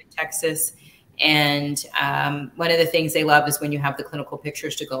University of Texas. And one of the things they love is when you have the clinical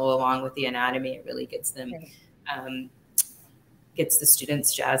pictures to go along with the anatomy. It really gets them, gets the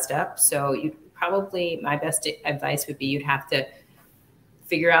students jazzed up. So you probably, my best advice would be you'd have to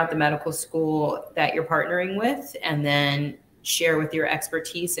figure out the medical school that you're partnering with, and then share with your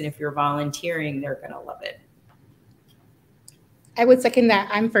expertise. And if you're volunteering, they're going to love it. I would second that.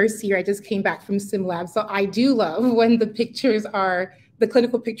 I'm first year. I just came back from SimLab. So I do love when the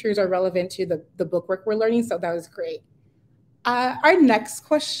clinical pictures are relevant to the bookwork we're learning. So that was great. Our next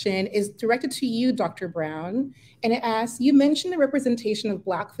question is directed to you, Dr. Brown. And it asks, you mentioned the representation of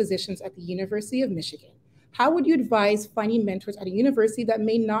Black physicians at the University of Michigan. how would you advise finding mentors at a university that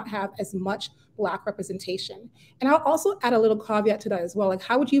may not have as much Black representation? And I'll also add a little caveat to that as well. Like,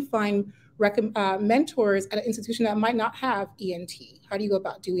 how would you find mentors at an institution that might not have ENT? How do you go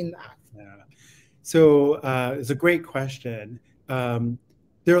about doing that? Yeah. So it's a great question.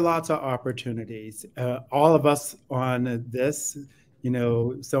 There are lots of opportunities. All of us on this,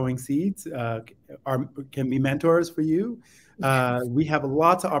 sowing seeds can be mentors for you. We have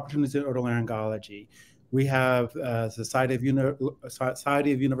lots of opportunities in otolaryngology. We have Society of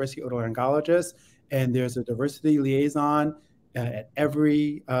University Otolaryngologists, and there's a diversity liaison at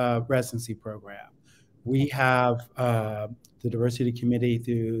every residency program. We have the diversity committee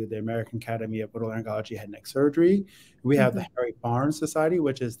through the American Academy of Otolaryngology Head and Neck Surgery. We have the Harry Barnes Society,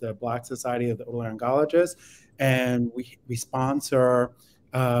 which is the Black Society of the Otolaryngologists. And we sponsor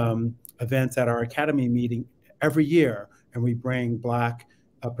events at our academy meeting every year, and we bring Black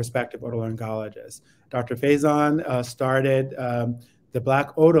prospective otolaryngologists. Dr. Faison started the Black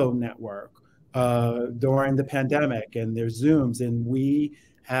Oto Network during the pandemic, and there's Zooms, and we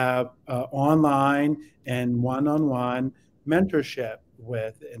have online and one-on-one mentorship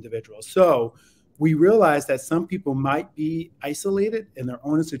with individuals. So we realize that some people might be isolated in their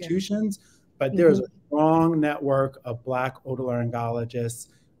own institutions, but there's a strong network of Black otolaryngologists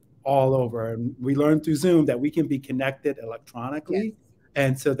all over. And we learned through Zoom that we can be connected electronically,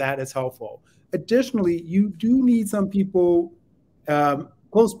 and so that is helpful. Additionally, you do need some people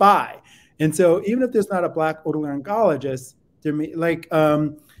close by. And so even if there's not a Black otolaryngologist, there may, like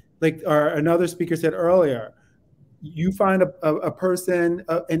another speaker said earlier, you find a person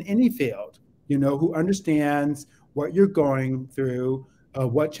in any field, who understands what you're going through,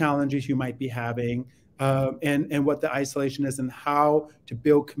 what challenges you might be having, and what the isolation is, and how to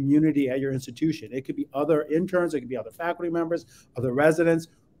build community at your institution. It could be other interns, it could be other faculty members, other residents.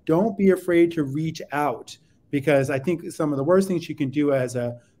 Don't be afraid to reach out, because I think some of the worst things you can do as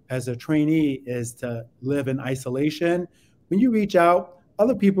a trainee is to live in isolation. When you reach out,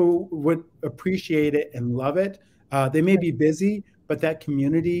 other people would appreciate it and love it. They may be busy, but that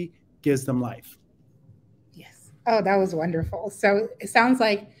community gives them life. Yes. Oh, that was wonderful. So it sounds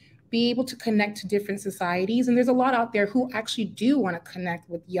like be able to connect to different societies. And there's a lot out there who actually do want to connect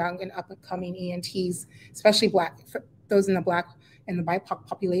with young and up-and-coming ENTs, especially Black, those in the Black and the BIPOC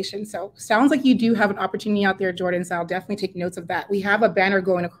population. So sounds like you do have an opportunity out there, Jordan. So I'll definitely take notes of that. We have a banner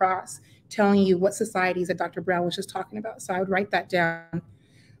going across telling you what societies that Dr. Brown was just talking about. So I would write that down.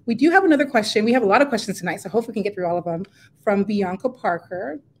 We do have another question. We have a lot of questions tonight, so hopefully we can get through all of them, from Bianca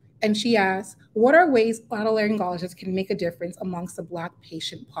Parker. And she asks, what are ways otolaryngologists can make a difference amongst the Black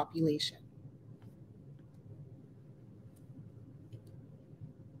patient population?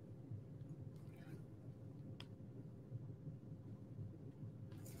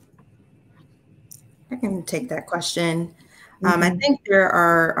 I can take that question. I think there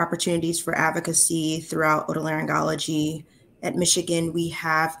are opportunities for advocacy throughout otolaryngology. At Michigan, we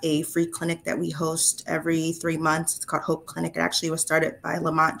have a free clinic that we host every 3 months. It's called Hope Clinic. It actually was started by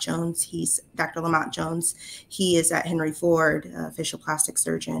Lamont Jones. He's Dr. Lamont Jones. He is at Henry Ford, a facial plastic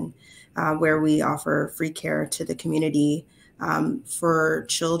surgeon, where we offer free care to the community. For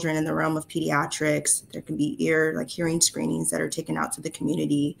children in the realm of pediatrics, there can be hearing screenings that are taken out to the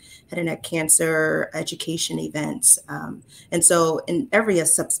community, head and neck cancer, education events. And so in every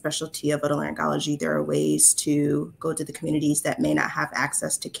subspecialty of otolaryngology, there are ways to go to the communities that may not have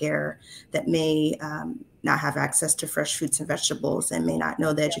access to care, that may not have access to fresh fruits and vegetables, and may not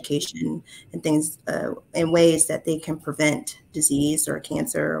know the education and things in ways that they can prevent disease or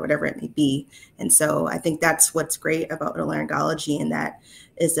cancer or whatever it may be. And so I think that's what's great about otolaryngology, and that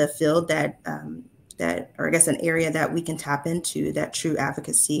is a field that, or I guess an area that we can tap into, that true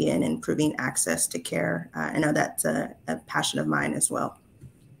advocacy and improving access to care. I know that's a passion of mine as well.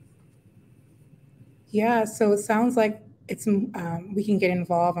 Yeah, so it sounds like it's we can get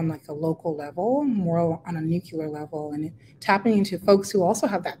involved on like a local level, more on a nuclear level, and tapping into folks who also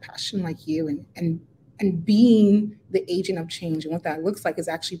have that passion like you, and being the agent of change. And what that looks like is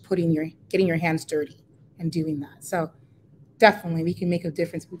actually getting your hands dirty and doing that. So definitely we can make a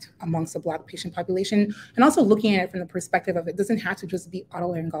difference amongst the Black patient population, and also looking at it from the perspective of it doesn't have to just be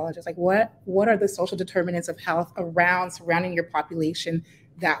otolaryngologists. Like what are the social determinants of health surrounding your population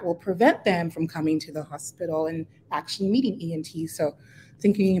that will prevent them from coming to the hospital and actually meeting ENT. So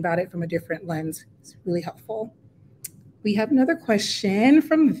thinking about it from a different lens is really helpful. We have another question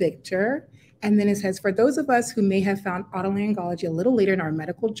from Victor. And then it says, for those of us who may have found otolaryngology a little later in our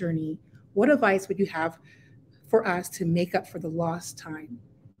medical journey, what advice would you have for us to make up for the lost time?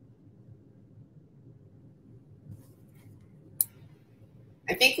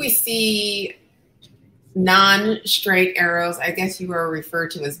 I think we see non-straight arrows, I guess you were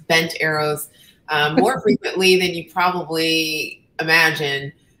referred to as bent arrows, more frequently than you probably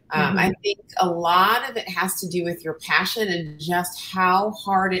imagine. I think a lot of it has to do with your passion and just how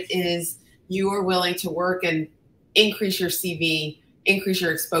hard it is you are willing to work and increase your CV, increase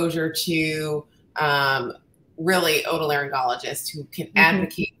your exposure to really otolaryngologists who can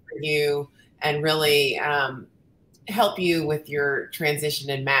advocate for you and really help you with your transition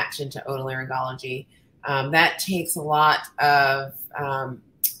and match into otolaryngology. That takes a lot of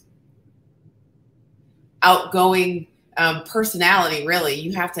outgoing personality, really.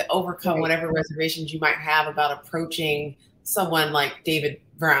 You have to overcome whatever reservations you might have about approaching someone like David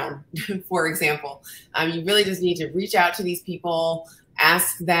Brown, for example. You really just need to reach out to these people,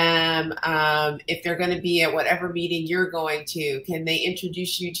 ask them if they're going to be at whatever meeting you're going to. Can they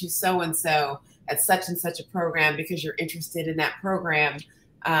introduce you to so-and-so at such and such a program because you're interested in that program?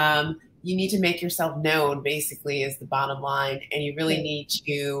 You need to make yourself known, basically, is the bottom line. And you really need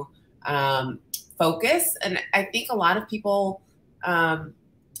to focus. And I think a lot of people,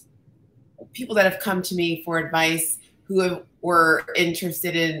 people that have come to me for advice who were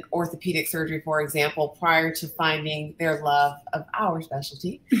interested in orthopedic surgery, for example, prior to finding their love of our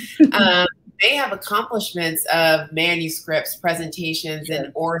specialty, they have accomplishments of manuscripts, presentations,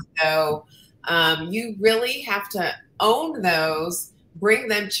 and ortho. You really have to own those, bring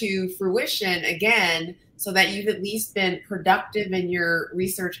them to fruition again, so that you've at least been productive in your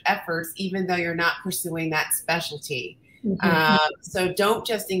research efforts, even though you're not pursuing that specialty. So don't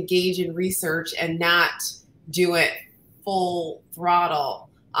just engage in research and not do it full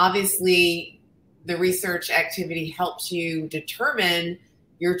throttle. Obviously, the research activity helps you determine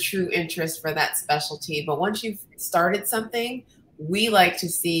your true interest for that specialty. But once you've started something, we like to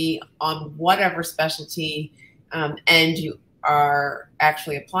see on whatever specialty end you are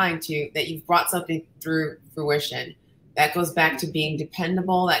actually applying to, that you've brought something through fruition. That goes back to being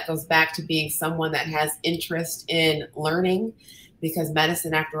dependable. That goes back to being someone that has interest in learning, because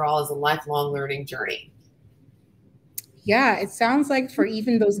medicine, after all, is a lifelong learning journey. Yeah, it sounds like for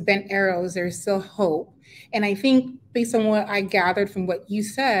even those bent arrows, there's still hope. And I think based on what I gathered from what you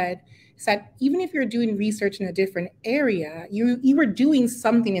said, is that even if you're doing research in a different area, you were doing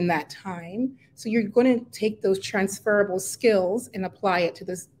something in that time. So you're going to take those transferable skills and apply it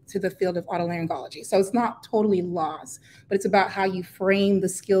to the field of otolaryngology. So it's not totally lost, but it's about how you frame the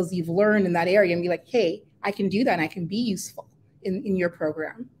skills you've learned in that area and be like, hey, I can do that and I can be useful in your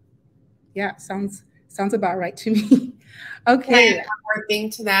program. Yeah, sounds about right to me. Okay. One more thing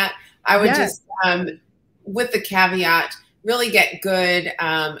to that, I would just, with the caveat, really get good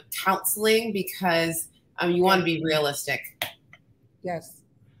counseling, because you want to be realistic. Yes.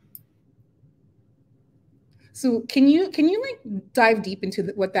 So can you like dive deep into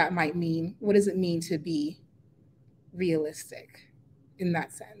what that might mean? What does it mean to be realistic in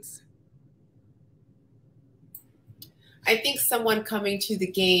that sense? I think someone coming to the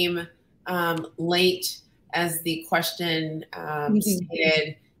game late, as the question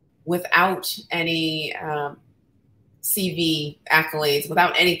stated, without any CV accolades,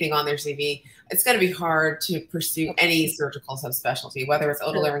 without anything on their CV, it's going to be hard to pursue any surgical subspecialty, whether it's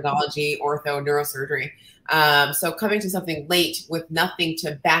otolaryngology, ortho, neurosurgery. So coming to something late with nothing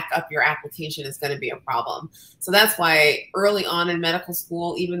to back up your application is going to be a problem. So that's why early on in medical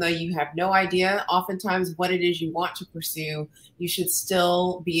school, even though you have no idea oftentimes what it is you want to pursue, you should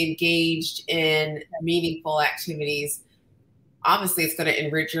still be engaged in meaningful activities. Obviously, it's going to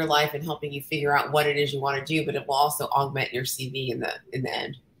enrich your life and helping you figure out what it is you want to do, but it will also augment your CV in the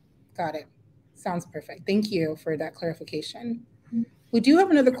end. Got it. Sounds perfect. Thank you for that clarification. We do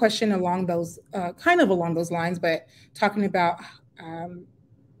have another question along those, kind of along those lines, but talking about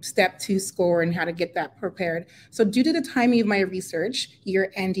step 2 score and how to get that prepared. So due to the timing of my research,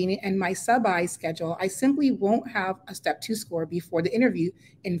 year ending, and my sub-I schedule, I simply won't have a step 2 score before the interview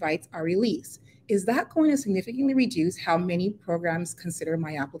invites are released. Is that going to significantly reduce how many programs consider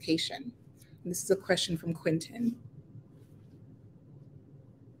my application? And this is a question from Quentin.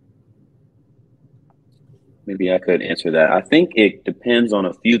 Maybe I could answer that. I think it depends on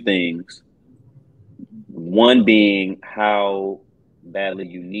a few things. One being how badly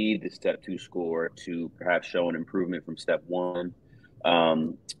you need the step 2 score to perhaps show an improvement from step 1.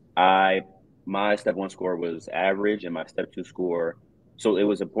 My step 1 score was average, and my step 2 score, so it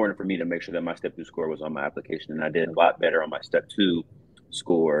was important for me to make sure that my step 2 score was on my application, and I did a lot better on my step 2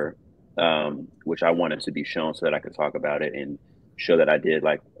 score, which I wanted to be shown so that I could talk about it and show that I did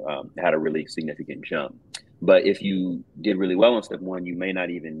had a really significant jump. But if you did really well on step 1, you may not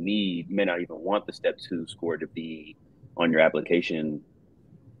even want the step 2 score to be on your application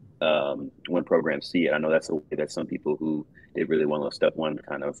when programs see it. I know that's a way that some people who did really well on step one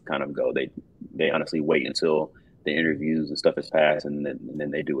kind of go. They honestly wait until the interviews and stuff is passed, and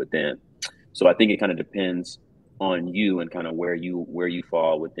then they do it then. So I think it kind of depends on you and kind of where you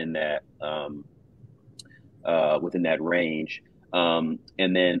fall within that range. And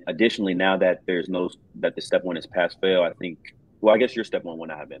then additionally, now that that the step one is pass fail, I think, well, I guess your step one would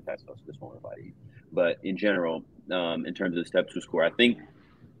not have been pass fail, so this won't apply to you. But in general, in terms of the step two score, I think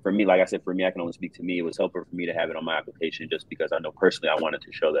for me, like I said, I can only speak to me. It was helpful for me to have it on my application just because I know personally I wanted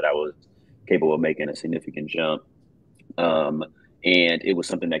to show that I was capable of making a significant jump. And it was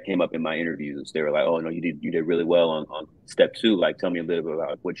something that came up in my interviews. They were like, "Oh no, you did really well on step two. Like, tell me a little bit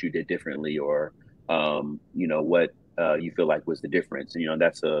about what you did differently, or what you feel like was the difference." And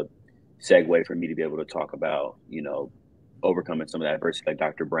that's a segue for me to be able to talk about overcoming some of that adversity, like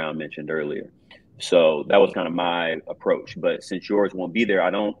Dr. Brown mentioned earlier. So that was kind of my approach. But since yours won't be there,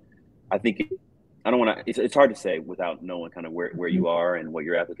 I don't want to. It's hard to say without knowing kind of where you are and what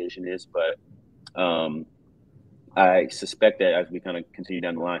your application is, but. I suspect that as we kind of continue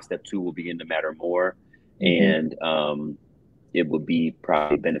down the line, step two will begin to matter more, and it would be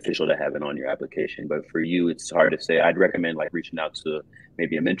probably beneficial to have it on your application. But for you, it's hard to say. I'd recommend like reaching out to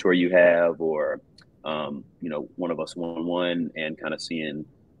maybe a mentor you have, or one of us one-on-one, and kind of seeing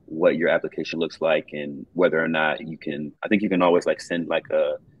what your application looks like and whether or not you can. I think you can always like send like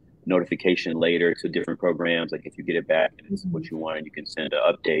a notification later to different programs. Like if you get it back and it's what you want, and you can send an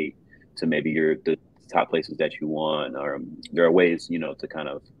update to maybe the top places that you want, or there are ways to kind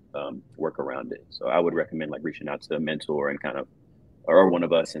of work around it. So I would recommend like reaching out to a mentor and kind of, or one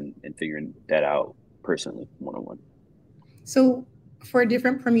of us, and figuring that out personally, one-on-one. So for a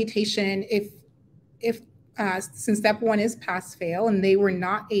different permutation, if since step one is pass fail and they were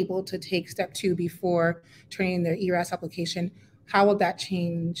not able to take step two before turning their ERAS application, how will that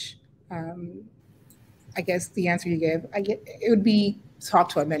change? I guess the answer you give, it would be talk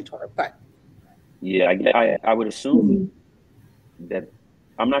to a mentor, but. Yeah, I would assume that,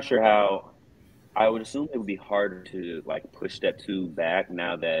 I'm not sure how, I would assume it would be harder to like push step two back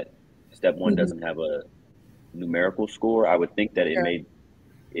now that step one doesn't have a numerical score. I would think that it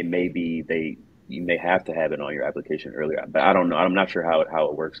may be you may have to have it on your application earlier, but I don't know. I'm not sure how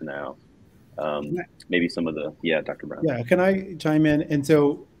it works now. Maybe some of Dr. Brown. Yeah, can I chime in? And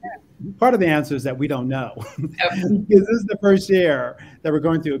so part of the answer is that we don't know because this is the first year that we're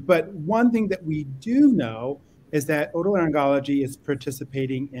going through it. But one thing that we do know is that otolaryngology is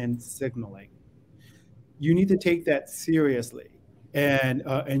participating in signaling. You need to take that seriously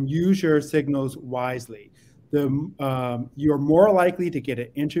and use your signals wisely. You're more likely to get an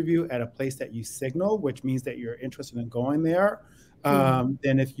interview at a place that you signal, which means that you're interested in going there,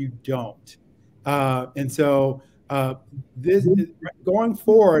 than if you don't. And so this going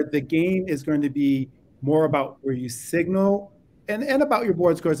forward, the game is going to be more about where you signal and about your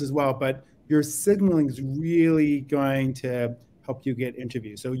board scores as well. But your signaling is really going to help you get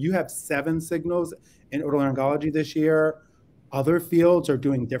interviews. So you have 7 signals in otolaryngology this year. Other fields are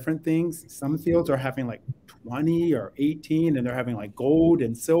doing different things. Some fields are having like 20 or 18, and they're having like gold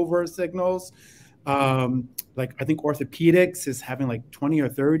and silver signals. Like I think orthopedics is having like 20 or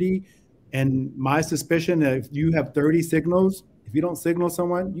 30. And my suspicion, if you have 30 signals, if you don't signal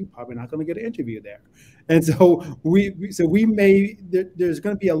someone, you're probably not going to get an interview there. And so there's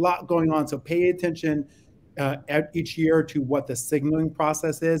going to be a lot going on. So pay attention each year to what the signaling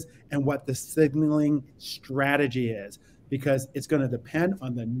process is and what the signaling strategy is, because it's going to depend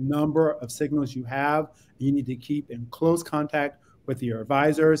on the number of signals you have. You need to keep in close contact with your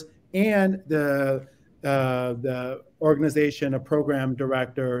advisors and the organization of program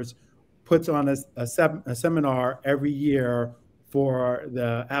directors puts on a seminar every year for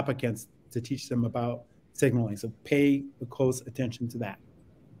the applicants to teach them about signaling. So pay close attention to that.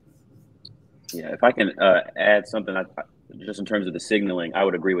 Yeah, if I can add something, just in terms of the signaling, I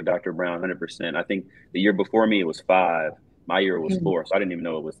would agree with Dr. Brown 100%. I think the year before me, it was 5. My year was 4, so I didn't even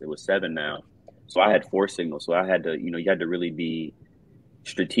know it was 7 now. So I had 4 signals. So I had to, you had to really be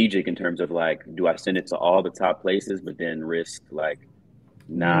strategic in terms of like, do I send it to all the top places, but then risk like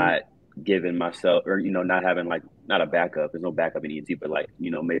not giving myself, or not having like, not a backup. There's no backup in ENT, but like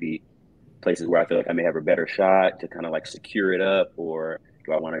maybe places where I feel like I may have a better shot to kind of like secure it up, or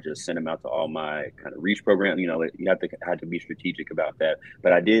do I want to just send them out to all my kind of reach program? You had to be strategic about that.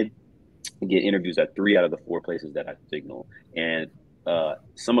 But I did get interviews at 3 out of the 4 places that I signal, and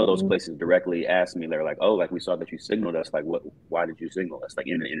some of those places directly asked me. They're like, "Oh, like we saw that you signaled us. Like, why did you signal us?" Like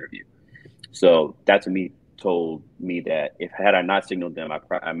in the interview. So that to me told me that had I not signaled them,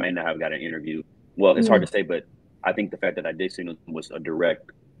 I may not have got an interview. Well, it's hard to say, but I think the fact that I did signal them was a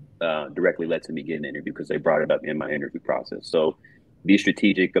direct directly led to me getting an interview because they brought it up in my interview process. So be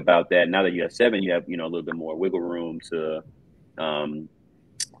strategic about that. Now that you have 7, you have, you know, a little bit more wiggle room to,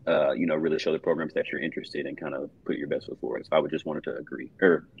 you know, really show the programs that you're interested in, kind of put your best foot forward. So I would just wanted to agree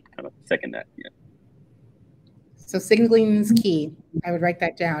or kind of second that. Yeah. So signaling is key. I would write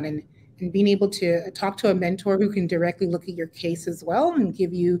that down, and being able to talk to a mentor who can directly look at your case as well and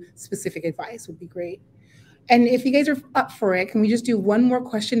give you specific advice would be great. And if you guys are up for it, can we just do one more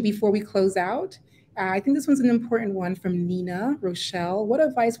question before we close out? I think this one's an important one from Nina Rochelle. What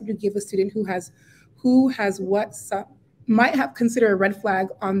advice would you give a student who has what might have considered a red flag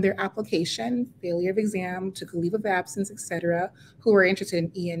on their application, failure of exam, took a leave of absence, etc., who are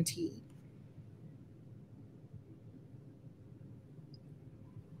interested in ENT?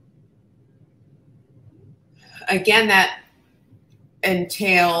 Again, that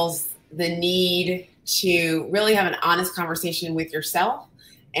entails the need to really have an honest conversation with yourself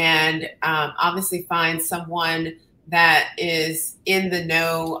and obviously find someone that is in the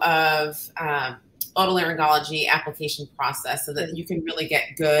know of otolaryngology application process so that you can really get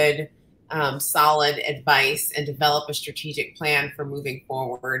good, solid advice and develop a strategic plan for moving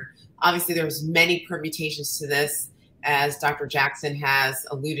forward. Obviously, there's many permutations to this, as Dr. Jackson has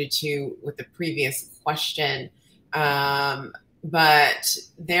alluded to with the previous question. But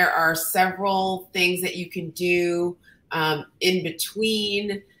there are several things that you can do in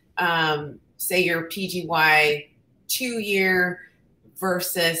between, say, your PGY 2-year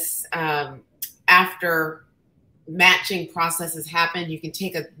versus after matching processes happen. You can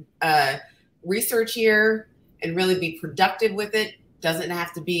take a research year and really be productive with it. Doesn't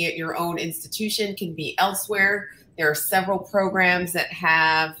have to be at your own institution, can be elsewhere. There are several programs that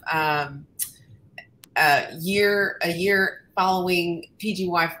have a year following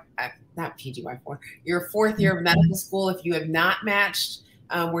PGY, not PGY4, your 4th year of medical school, if you have not matched,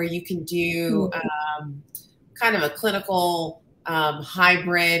 where you can do kind of a clinical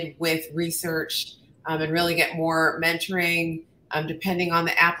hybrid with research and really get more mentoring. Depending on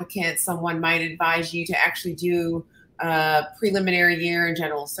the applicant, someone might advise you to actually do a preliminary year in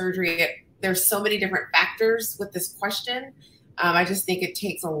general surgery. There's so many different factors with this question. I just think it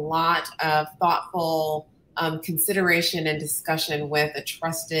takes a lot of thoughtful consideration and discussion with a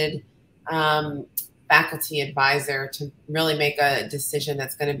trusted faculty advisor to really make a decision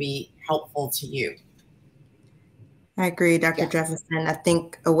that's going to be helpful to you. I agree, Dr. Jefferson. I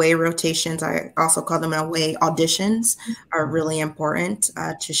think away rotations, I also call them away auditions, are really important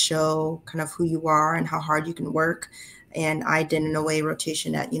to show kind of who you are and how hard you can work. And I did an away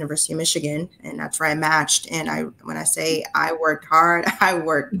rotation at University of Michigan, and that's where I matched. And when I say I worked hard, I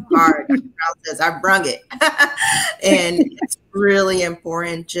worked hard. Dr. Brown says I brung it. And it's really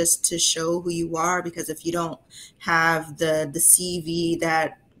important just to show who you are, because if you don't have the CV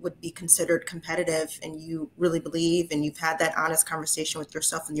that would be considered competitive, and you really believe and you've had that honest conversation with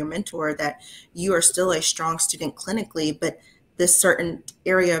yourself and your mentor that you are still a strong student clinically, but this certain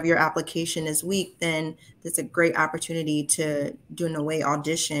area of your application is weak, then there's a great opportunity to do an away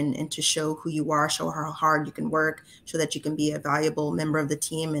audition and to show who you are, show how hard you can work, so that you can be a valuable member of the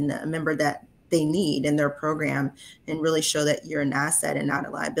team and a member that they need in their program, and really show that you're an asset and not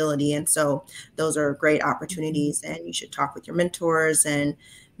a liability. And so those are great opportunities, and you should talk with your mentors and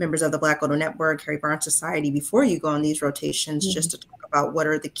members of the Black Oto Network, Harry Barnes Society, before you go on these rotations, just to talk about what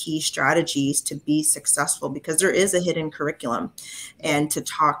are the key strategies to be successful, because there is a hidden curriculum, and to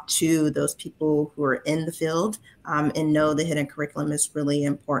talk to those people who are in the field and know the hidden curriculum is really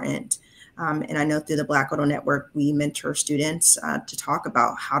important. And I know through the Black Oto Network, we mentor students to talk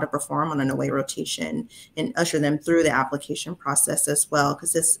about how to perform on an away rotation and usher them through the application process as well,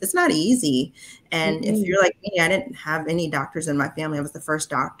 because it's not easy. And if you're like me, I didn't have any doctors in my family. I was the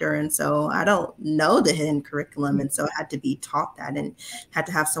first doctor. And so I don't know the hidden curriculum. And so I had to be taught that, and had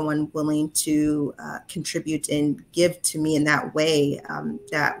to have someone willing to contribute and give to me in that way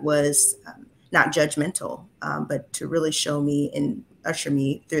that was not judgmental, but to really show me and usher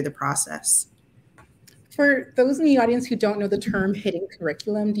me through the process. For those in the audience who don't know the term hidden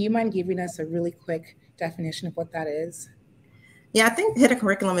curriculum, do you mind giving us a really quick definition of what that is? Yeah, I think hidden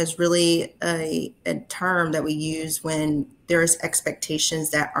curriculum is really a term that we use when there's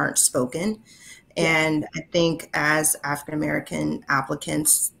expectations that aren't spoken. And I think as African-American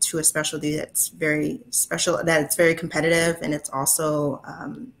applicants to a specialty that's very special, that it's very competitive, and it's also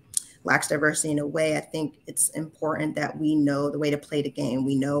lacks diversity in a way, I think it's important that we know the way to play the game.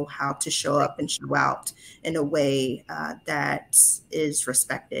 We know how to show up and show out in a way that is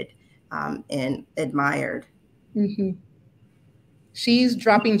respected and admired. She's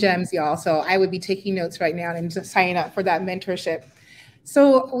dropping gems, y'all. So I would be taking notes right now and just signing up for that mentorship.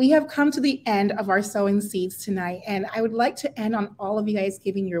 So we have come to the end of our sowing seeds tonight, and I would like to end on all of you guys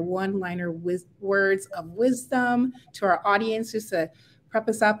giving your one-liner words of wisdom to our audience, just to prep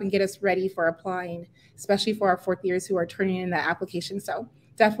us up and get us ready for applying, especially for our fourth years who are turning in that application. So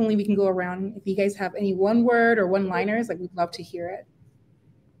definitely we can go around. If you guys have any one word or one-liners, like, we'd love to hear it.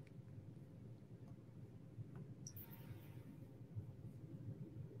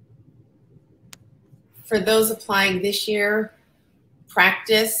 For those applying this year,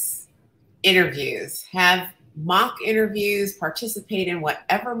 practice interviews. Have mock interviews, participate in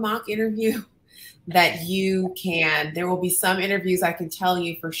whatever mock interview that you can. There will be some interviews, I can tell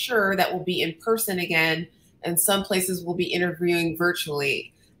you for sure, that will be in person again, and some places will be interviewing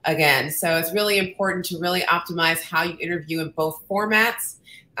virtually again. So it's really important to really optimize how you interview in both formats,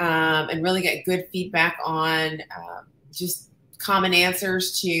 and really get good feedback on just common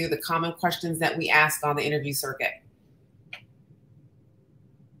answers to the common questions that we ask on the interview circuit.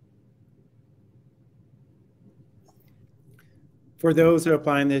 For those who are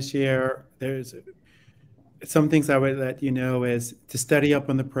applying this year, there's some things I would let you know is to study up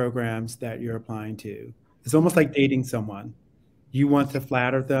on the programs that you're applying to. It's almost like dating someone. You want to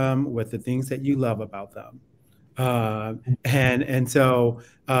flatter them with the things that you love about them. So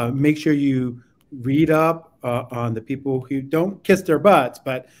make sure you read up on the people who don't kiss their butts,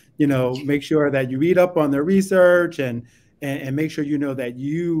 but make sure that you read up on their research and make sure you know that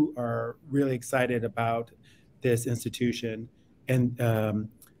you are really excited about this institution. And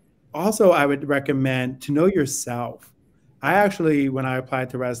also, I would recommend to know yourself. I actually, when I applied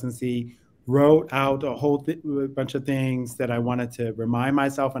to residency, wrote out a whole bunch of things that I wanted to remind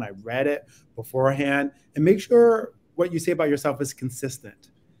myself, and I read it beforehand. And make sure what you say about yourself is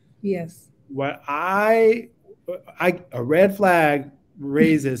consistent. Yes. What a red flag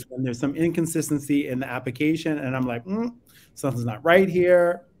raises when there's some inconsistency in the application, and I'm like, something's not right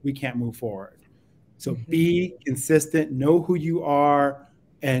here. We can't move forward. So be consistent, know who you are,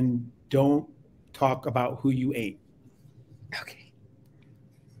 and don't talk about who you ain't. Okay.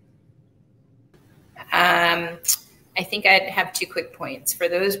 I think I'd have 2 quick points. For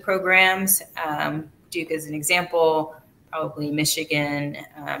those programs, Duke as an example, probably Michigan,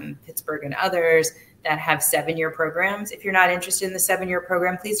 Pittsburgh, and others that have 7-year programs. If you're not interested in the 7-year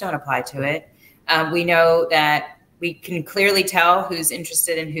program, please don't apply to it. We know that we can clearly tell who's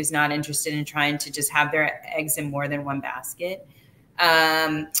interested and who's not interested in trying to just have their eggs in more than one basket.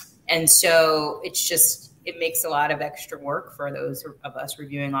 And so it makes a lot of extra work for those of us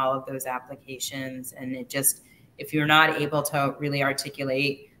reviewing all of those applications. And if you're not able to really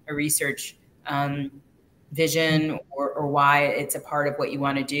articulate a research vision or why it's a part of what you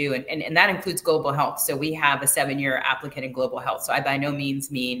want to do, and that includes global health. So we have a 7-year applicant in global health. So I by no means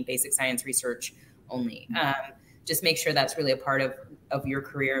mean basic science research only. Just make sure that's really a part of your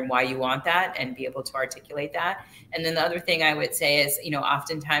career and why you want that, and be able to articulate that. And then the other thing I would say is,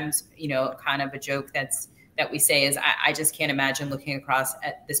 oftentimes, kind of a joke that we say is, I just can't imagine looking across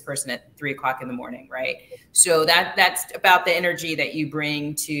at this person at 3 o'clock in the morning, right? So that's about the energy that you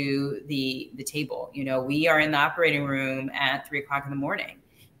bring to the table. We are in the operating room at 3 o'clock in the morning,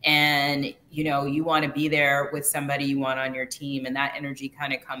 and you want to be there with somebody you want on your team, and that energy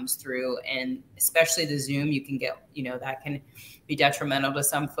kind of comes through. And especially the Zoom, you can get, that can be detrimental to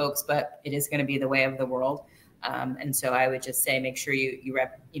some folks, but it is going to be the way of the world. And so I would just say, make sure you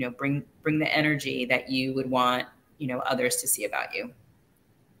bring the energy that you would want, others to see about you.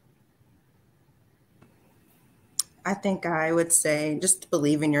 I think I would say just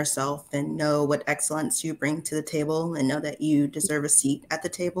believe in yourself and know what excellence you bring to the table, and know that you deserve a seat at the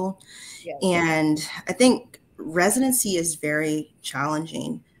table. Yes. And I think residency is very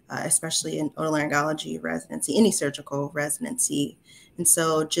challenging, especially in otolaryngology residency, any surgical residency. And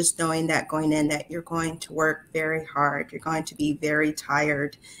so just knowing that going in, that you're going to work very hard, you're going to be very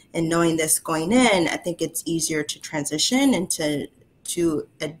tired, and knowing this going in, I think it's easier to transition and to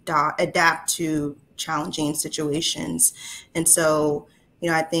adapt to challenging situations. And so,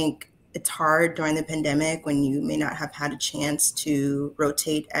 I think it's hard during the pandemic when you may not have had a chance to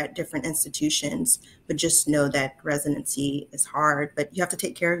rotate at different institutions, but just know that residency is hard, but you have to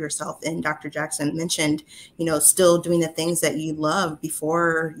take care of yourself. And Dr. Jackson mentioned, still doing the things that you love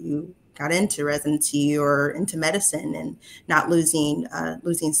before you got into residency or into medicine, and not losing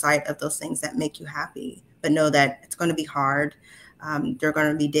sight of those things that make you happy. But know that it's going to be hard. There are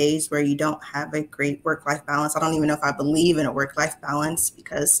going to be days where you don't have a great work-life balance. I don't even know if I believe in a work-life balance,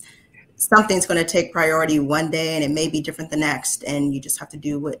 because something's going to take priority one day and it may be different the next, and you just have to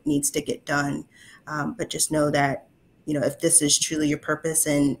do what needs to get done. But just know that, if this is truly your purpose,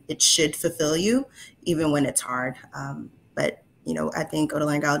 and it should fulfill you even when it's hard. But You know, I think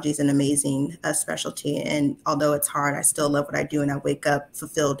otolaryngology is an amazing specialty. And although it's hard, I still love what I do and I wake up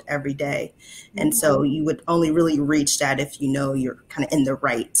fulfilled every day. And so you would only really reach that if you know you're kind of in the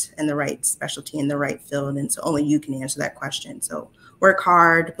right specialty, in the right field. And so only you can answer that question. So work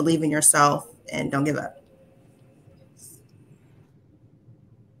hard, believe in yourself, and don't give up.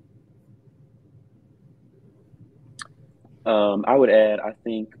 I would add, I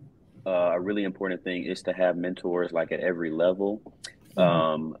think a really important thing is to have mentors like at every level,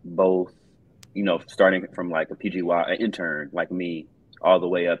 both, you know, starting from like a PGY, an intern like me, all the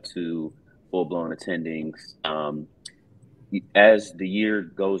way up to full-blown attendings. As the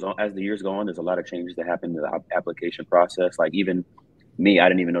years go on, there's a lot of changes that happen to the application process. Like even me, I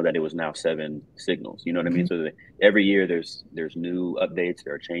didn't even know that it was now 7 signals. You know what I mean? So every year there's new updates,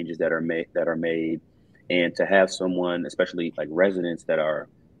 there are changes that are made. And to have someone, especially like residents that are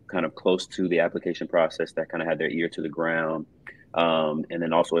kind of close to the application process, that kind of had their ear to the ground, and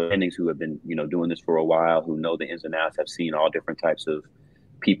then also attendings who have been, you know, doing this for a while, who know the ins and outs, have seen all different types of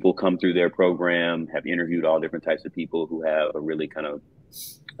people come through their program, have interviewed all different types of people who have a really kind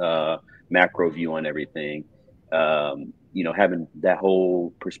of macro view on everything. You know, having that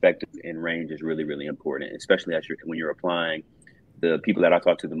whole perspective and range is really, really important, especially when you're applying. The people that I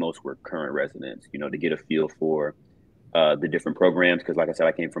talked to the most were current residents, you know, to get a feel for the different programs. Because like I said,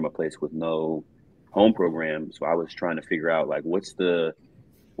 I came from a place with no home program. So I was trying to figure out like, what's the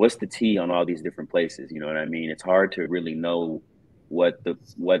T on all these different places? You know what I mean? It's hard to really know what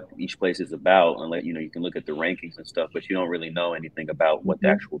each place is about unless, you know, you can look at the rankings and stuff, but you don't really know anything about what the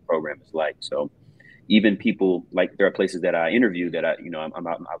actual program is like. So even people, like there are places that I interview that I'm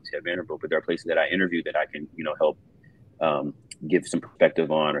obviously at Vanderbilt, but there are places that I interview that I can, you know, help give some perspective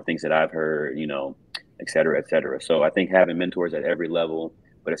on, or things that I've heard, you know, et cetera, et cetera. So I think having mentors at every level,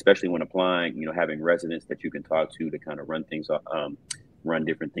 but especially when applying, you know, having residents that you can talk to kind of run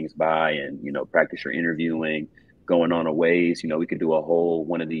different things by, and, you know, practice your interviewing, going on aways. You know, we could do a whole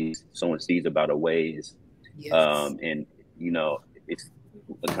one of these Sowing Seeds about aways. Yes. And, you know, it's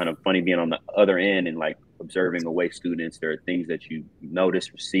kind of funny being on the other end and like observing away students. There are things that you notice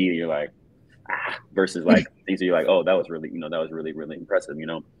or see, and you're like, versus like things that you're like, oh, that was really, you know, that was really, really impressive, you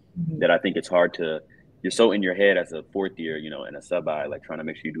know, that I think it's hard to, you're so in your head as a 4th year, you know, and a sub-I, like trying to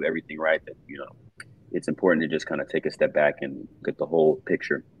make sure you do everything right, that, you know, it's important to just kind of take a step back and get the whole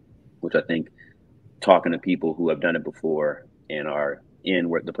picture, which I think talking to people who have done it before and are in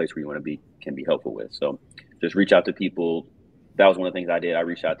the place where you want to be can be helpful with. So just reach out to people. That was one of the things I did. I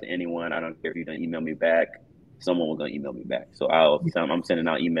reached out to anyone. I don't care if you're going to email me back. Someone was going to email me back. So I'm sending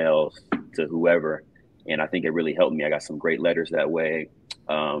out emails to whoever, and I think it really helped me. I got some great letters that way.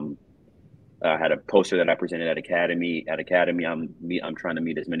 I had a poster that I presented at Academy. At Academy, I'm trying to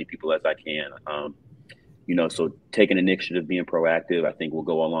meet as many people as I can. You know, so taking initiative, being proactive, I think will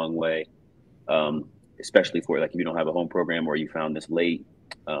go a long way. Especially for like if you don't have a home program or you found this late,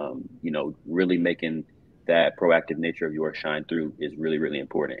 you know, really making that proactive nature of yours shine through is really, really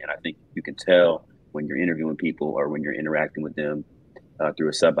important. And I think you can tell when you're interviewing people or when you're interacting with them through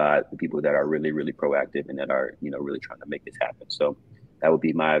a sub-I, the people that are really, really proactive and that are, you know, really trying to make this happen. So that would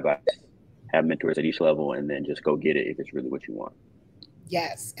be my advice. Have mentors at each level, and then just go get it if it's really what you want.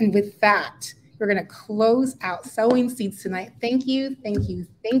 Yes. And with that, we're going to close out Sowing Seeds tonight. Thank you. Thank you.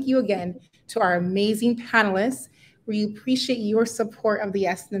 Thank you again to our amazing panelists. We appreciate your support of the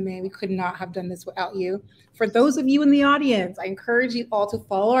SNMA. We could not have done this without you. For those of you in the audience, I encourage you all to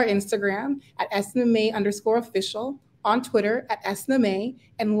follow our Instagram at SNMA_official, on Twitter at SNMA,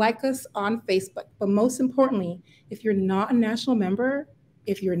 and like us on Facebook. But most importantly, if you're not a national member,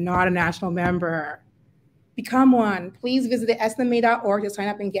 become one. Please visit the snma.org to sign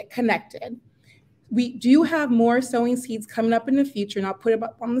up and get connected. We do have more Sowing Seeds coming up in the future, and I'll put it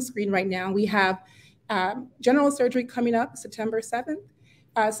up on the screen right now. We have general surgery coming up September 7th.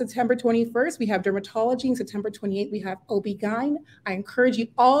 September 21st, we have dermatology, and September 28th, we have OB-GYN. I encourage you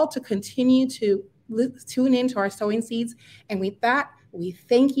all to continue to tune in to our Sowing Seeds. And with that, we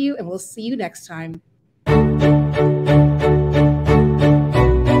thank you, and we'll see you next time.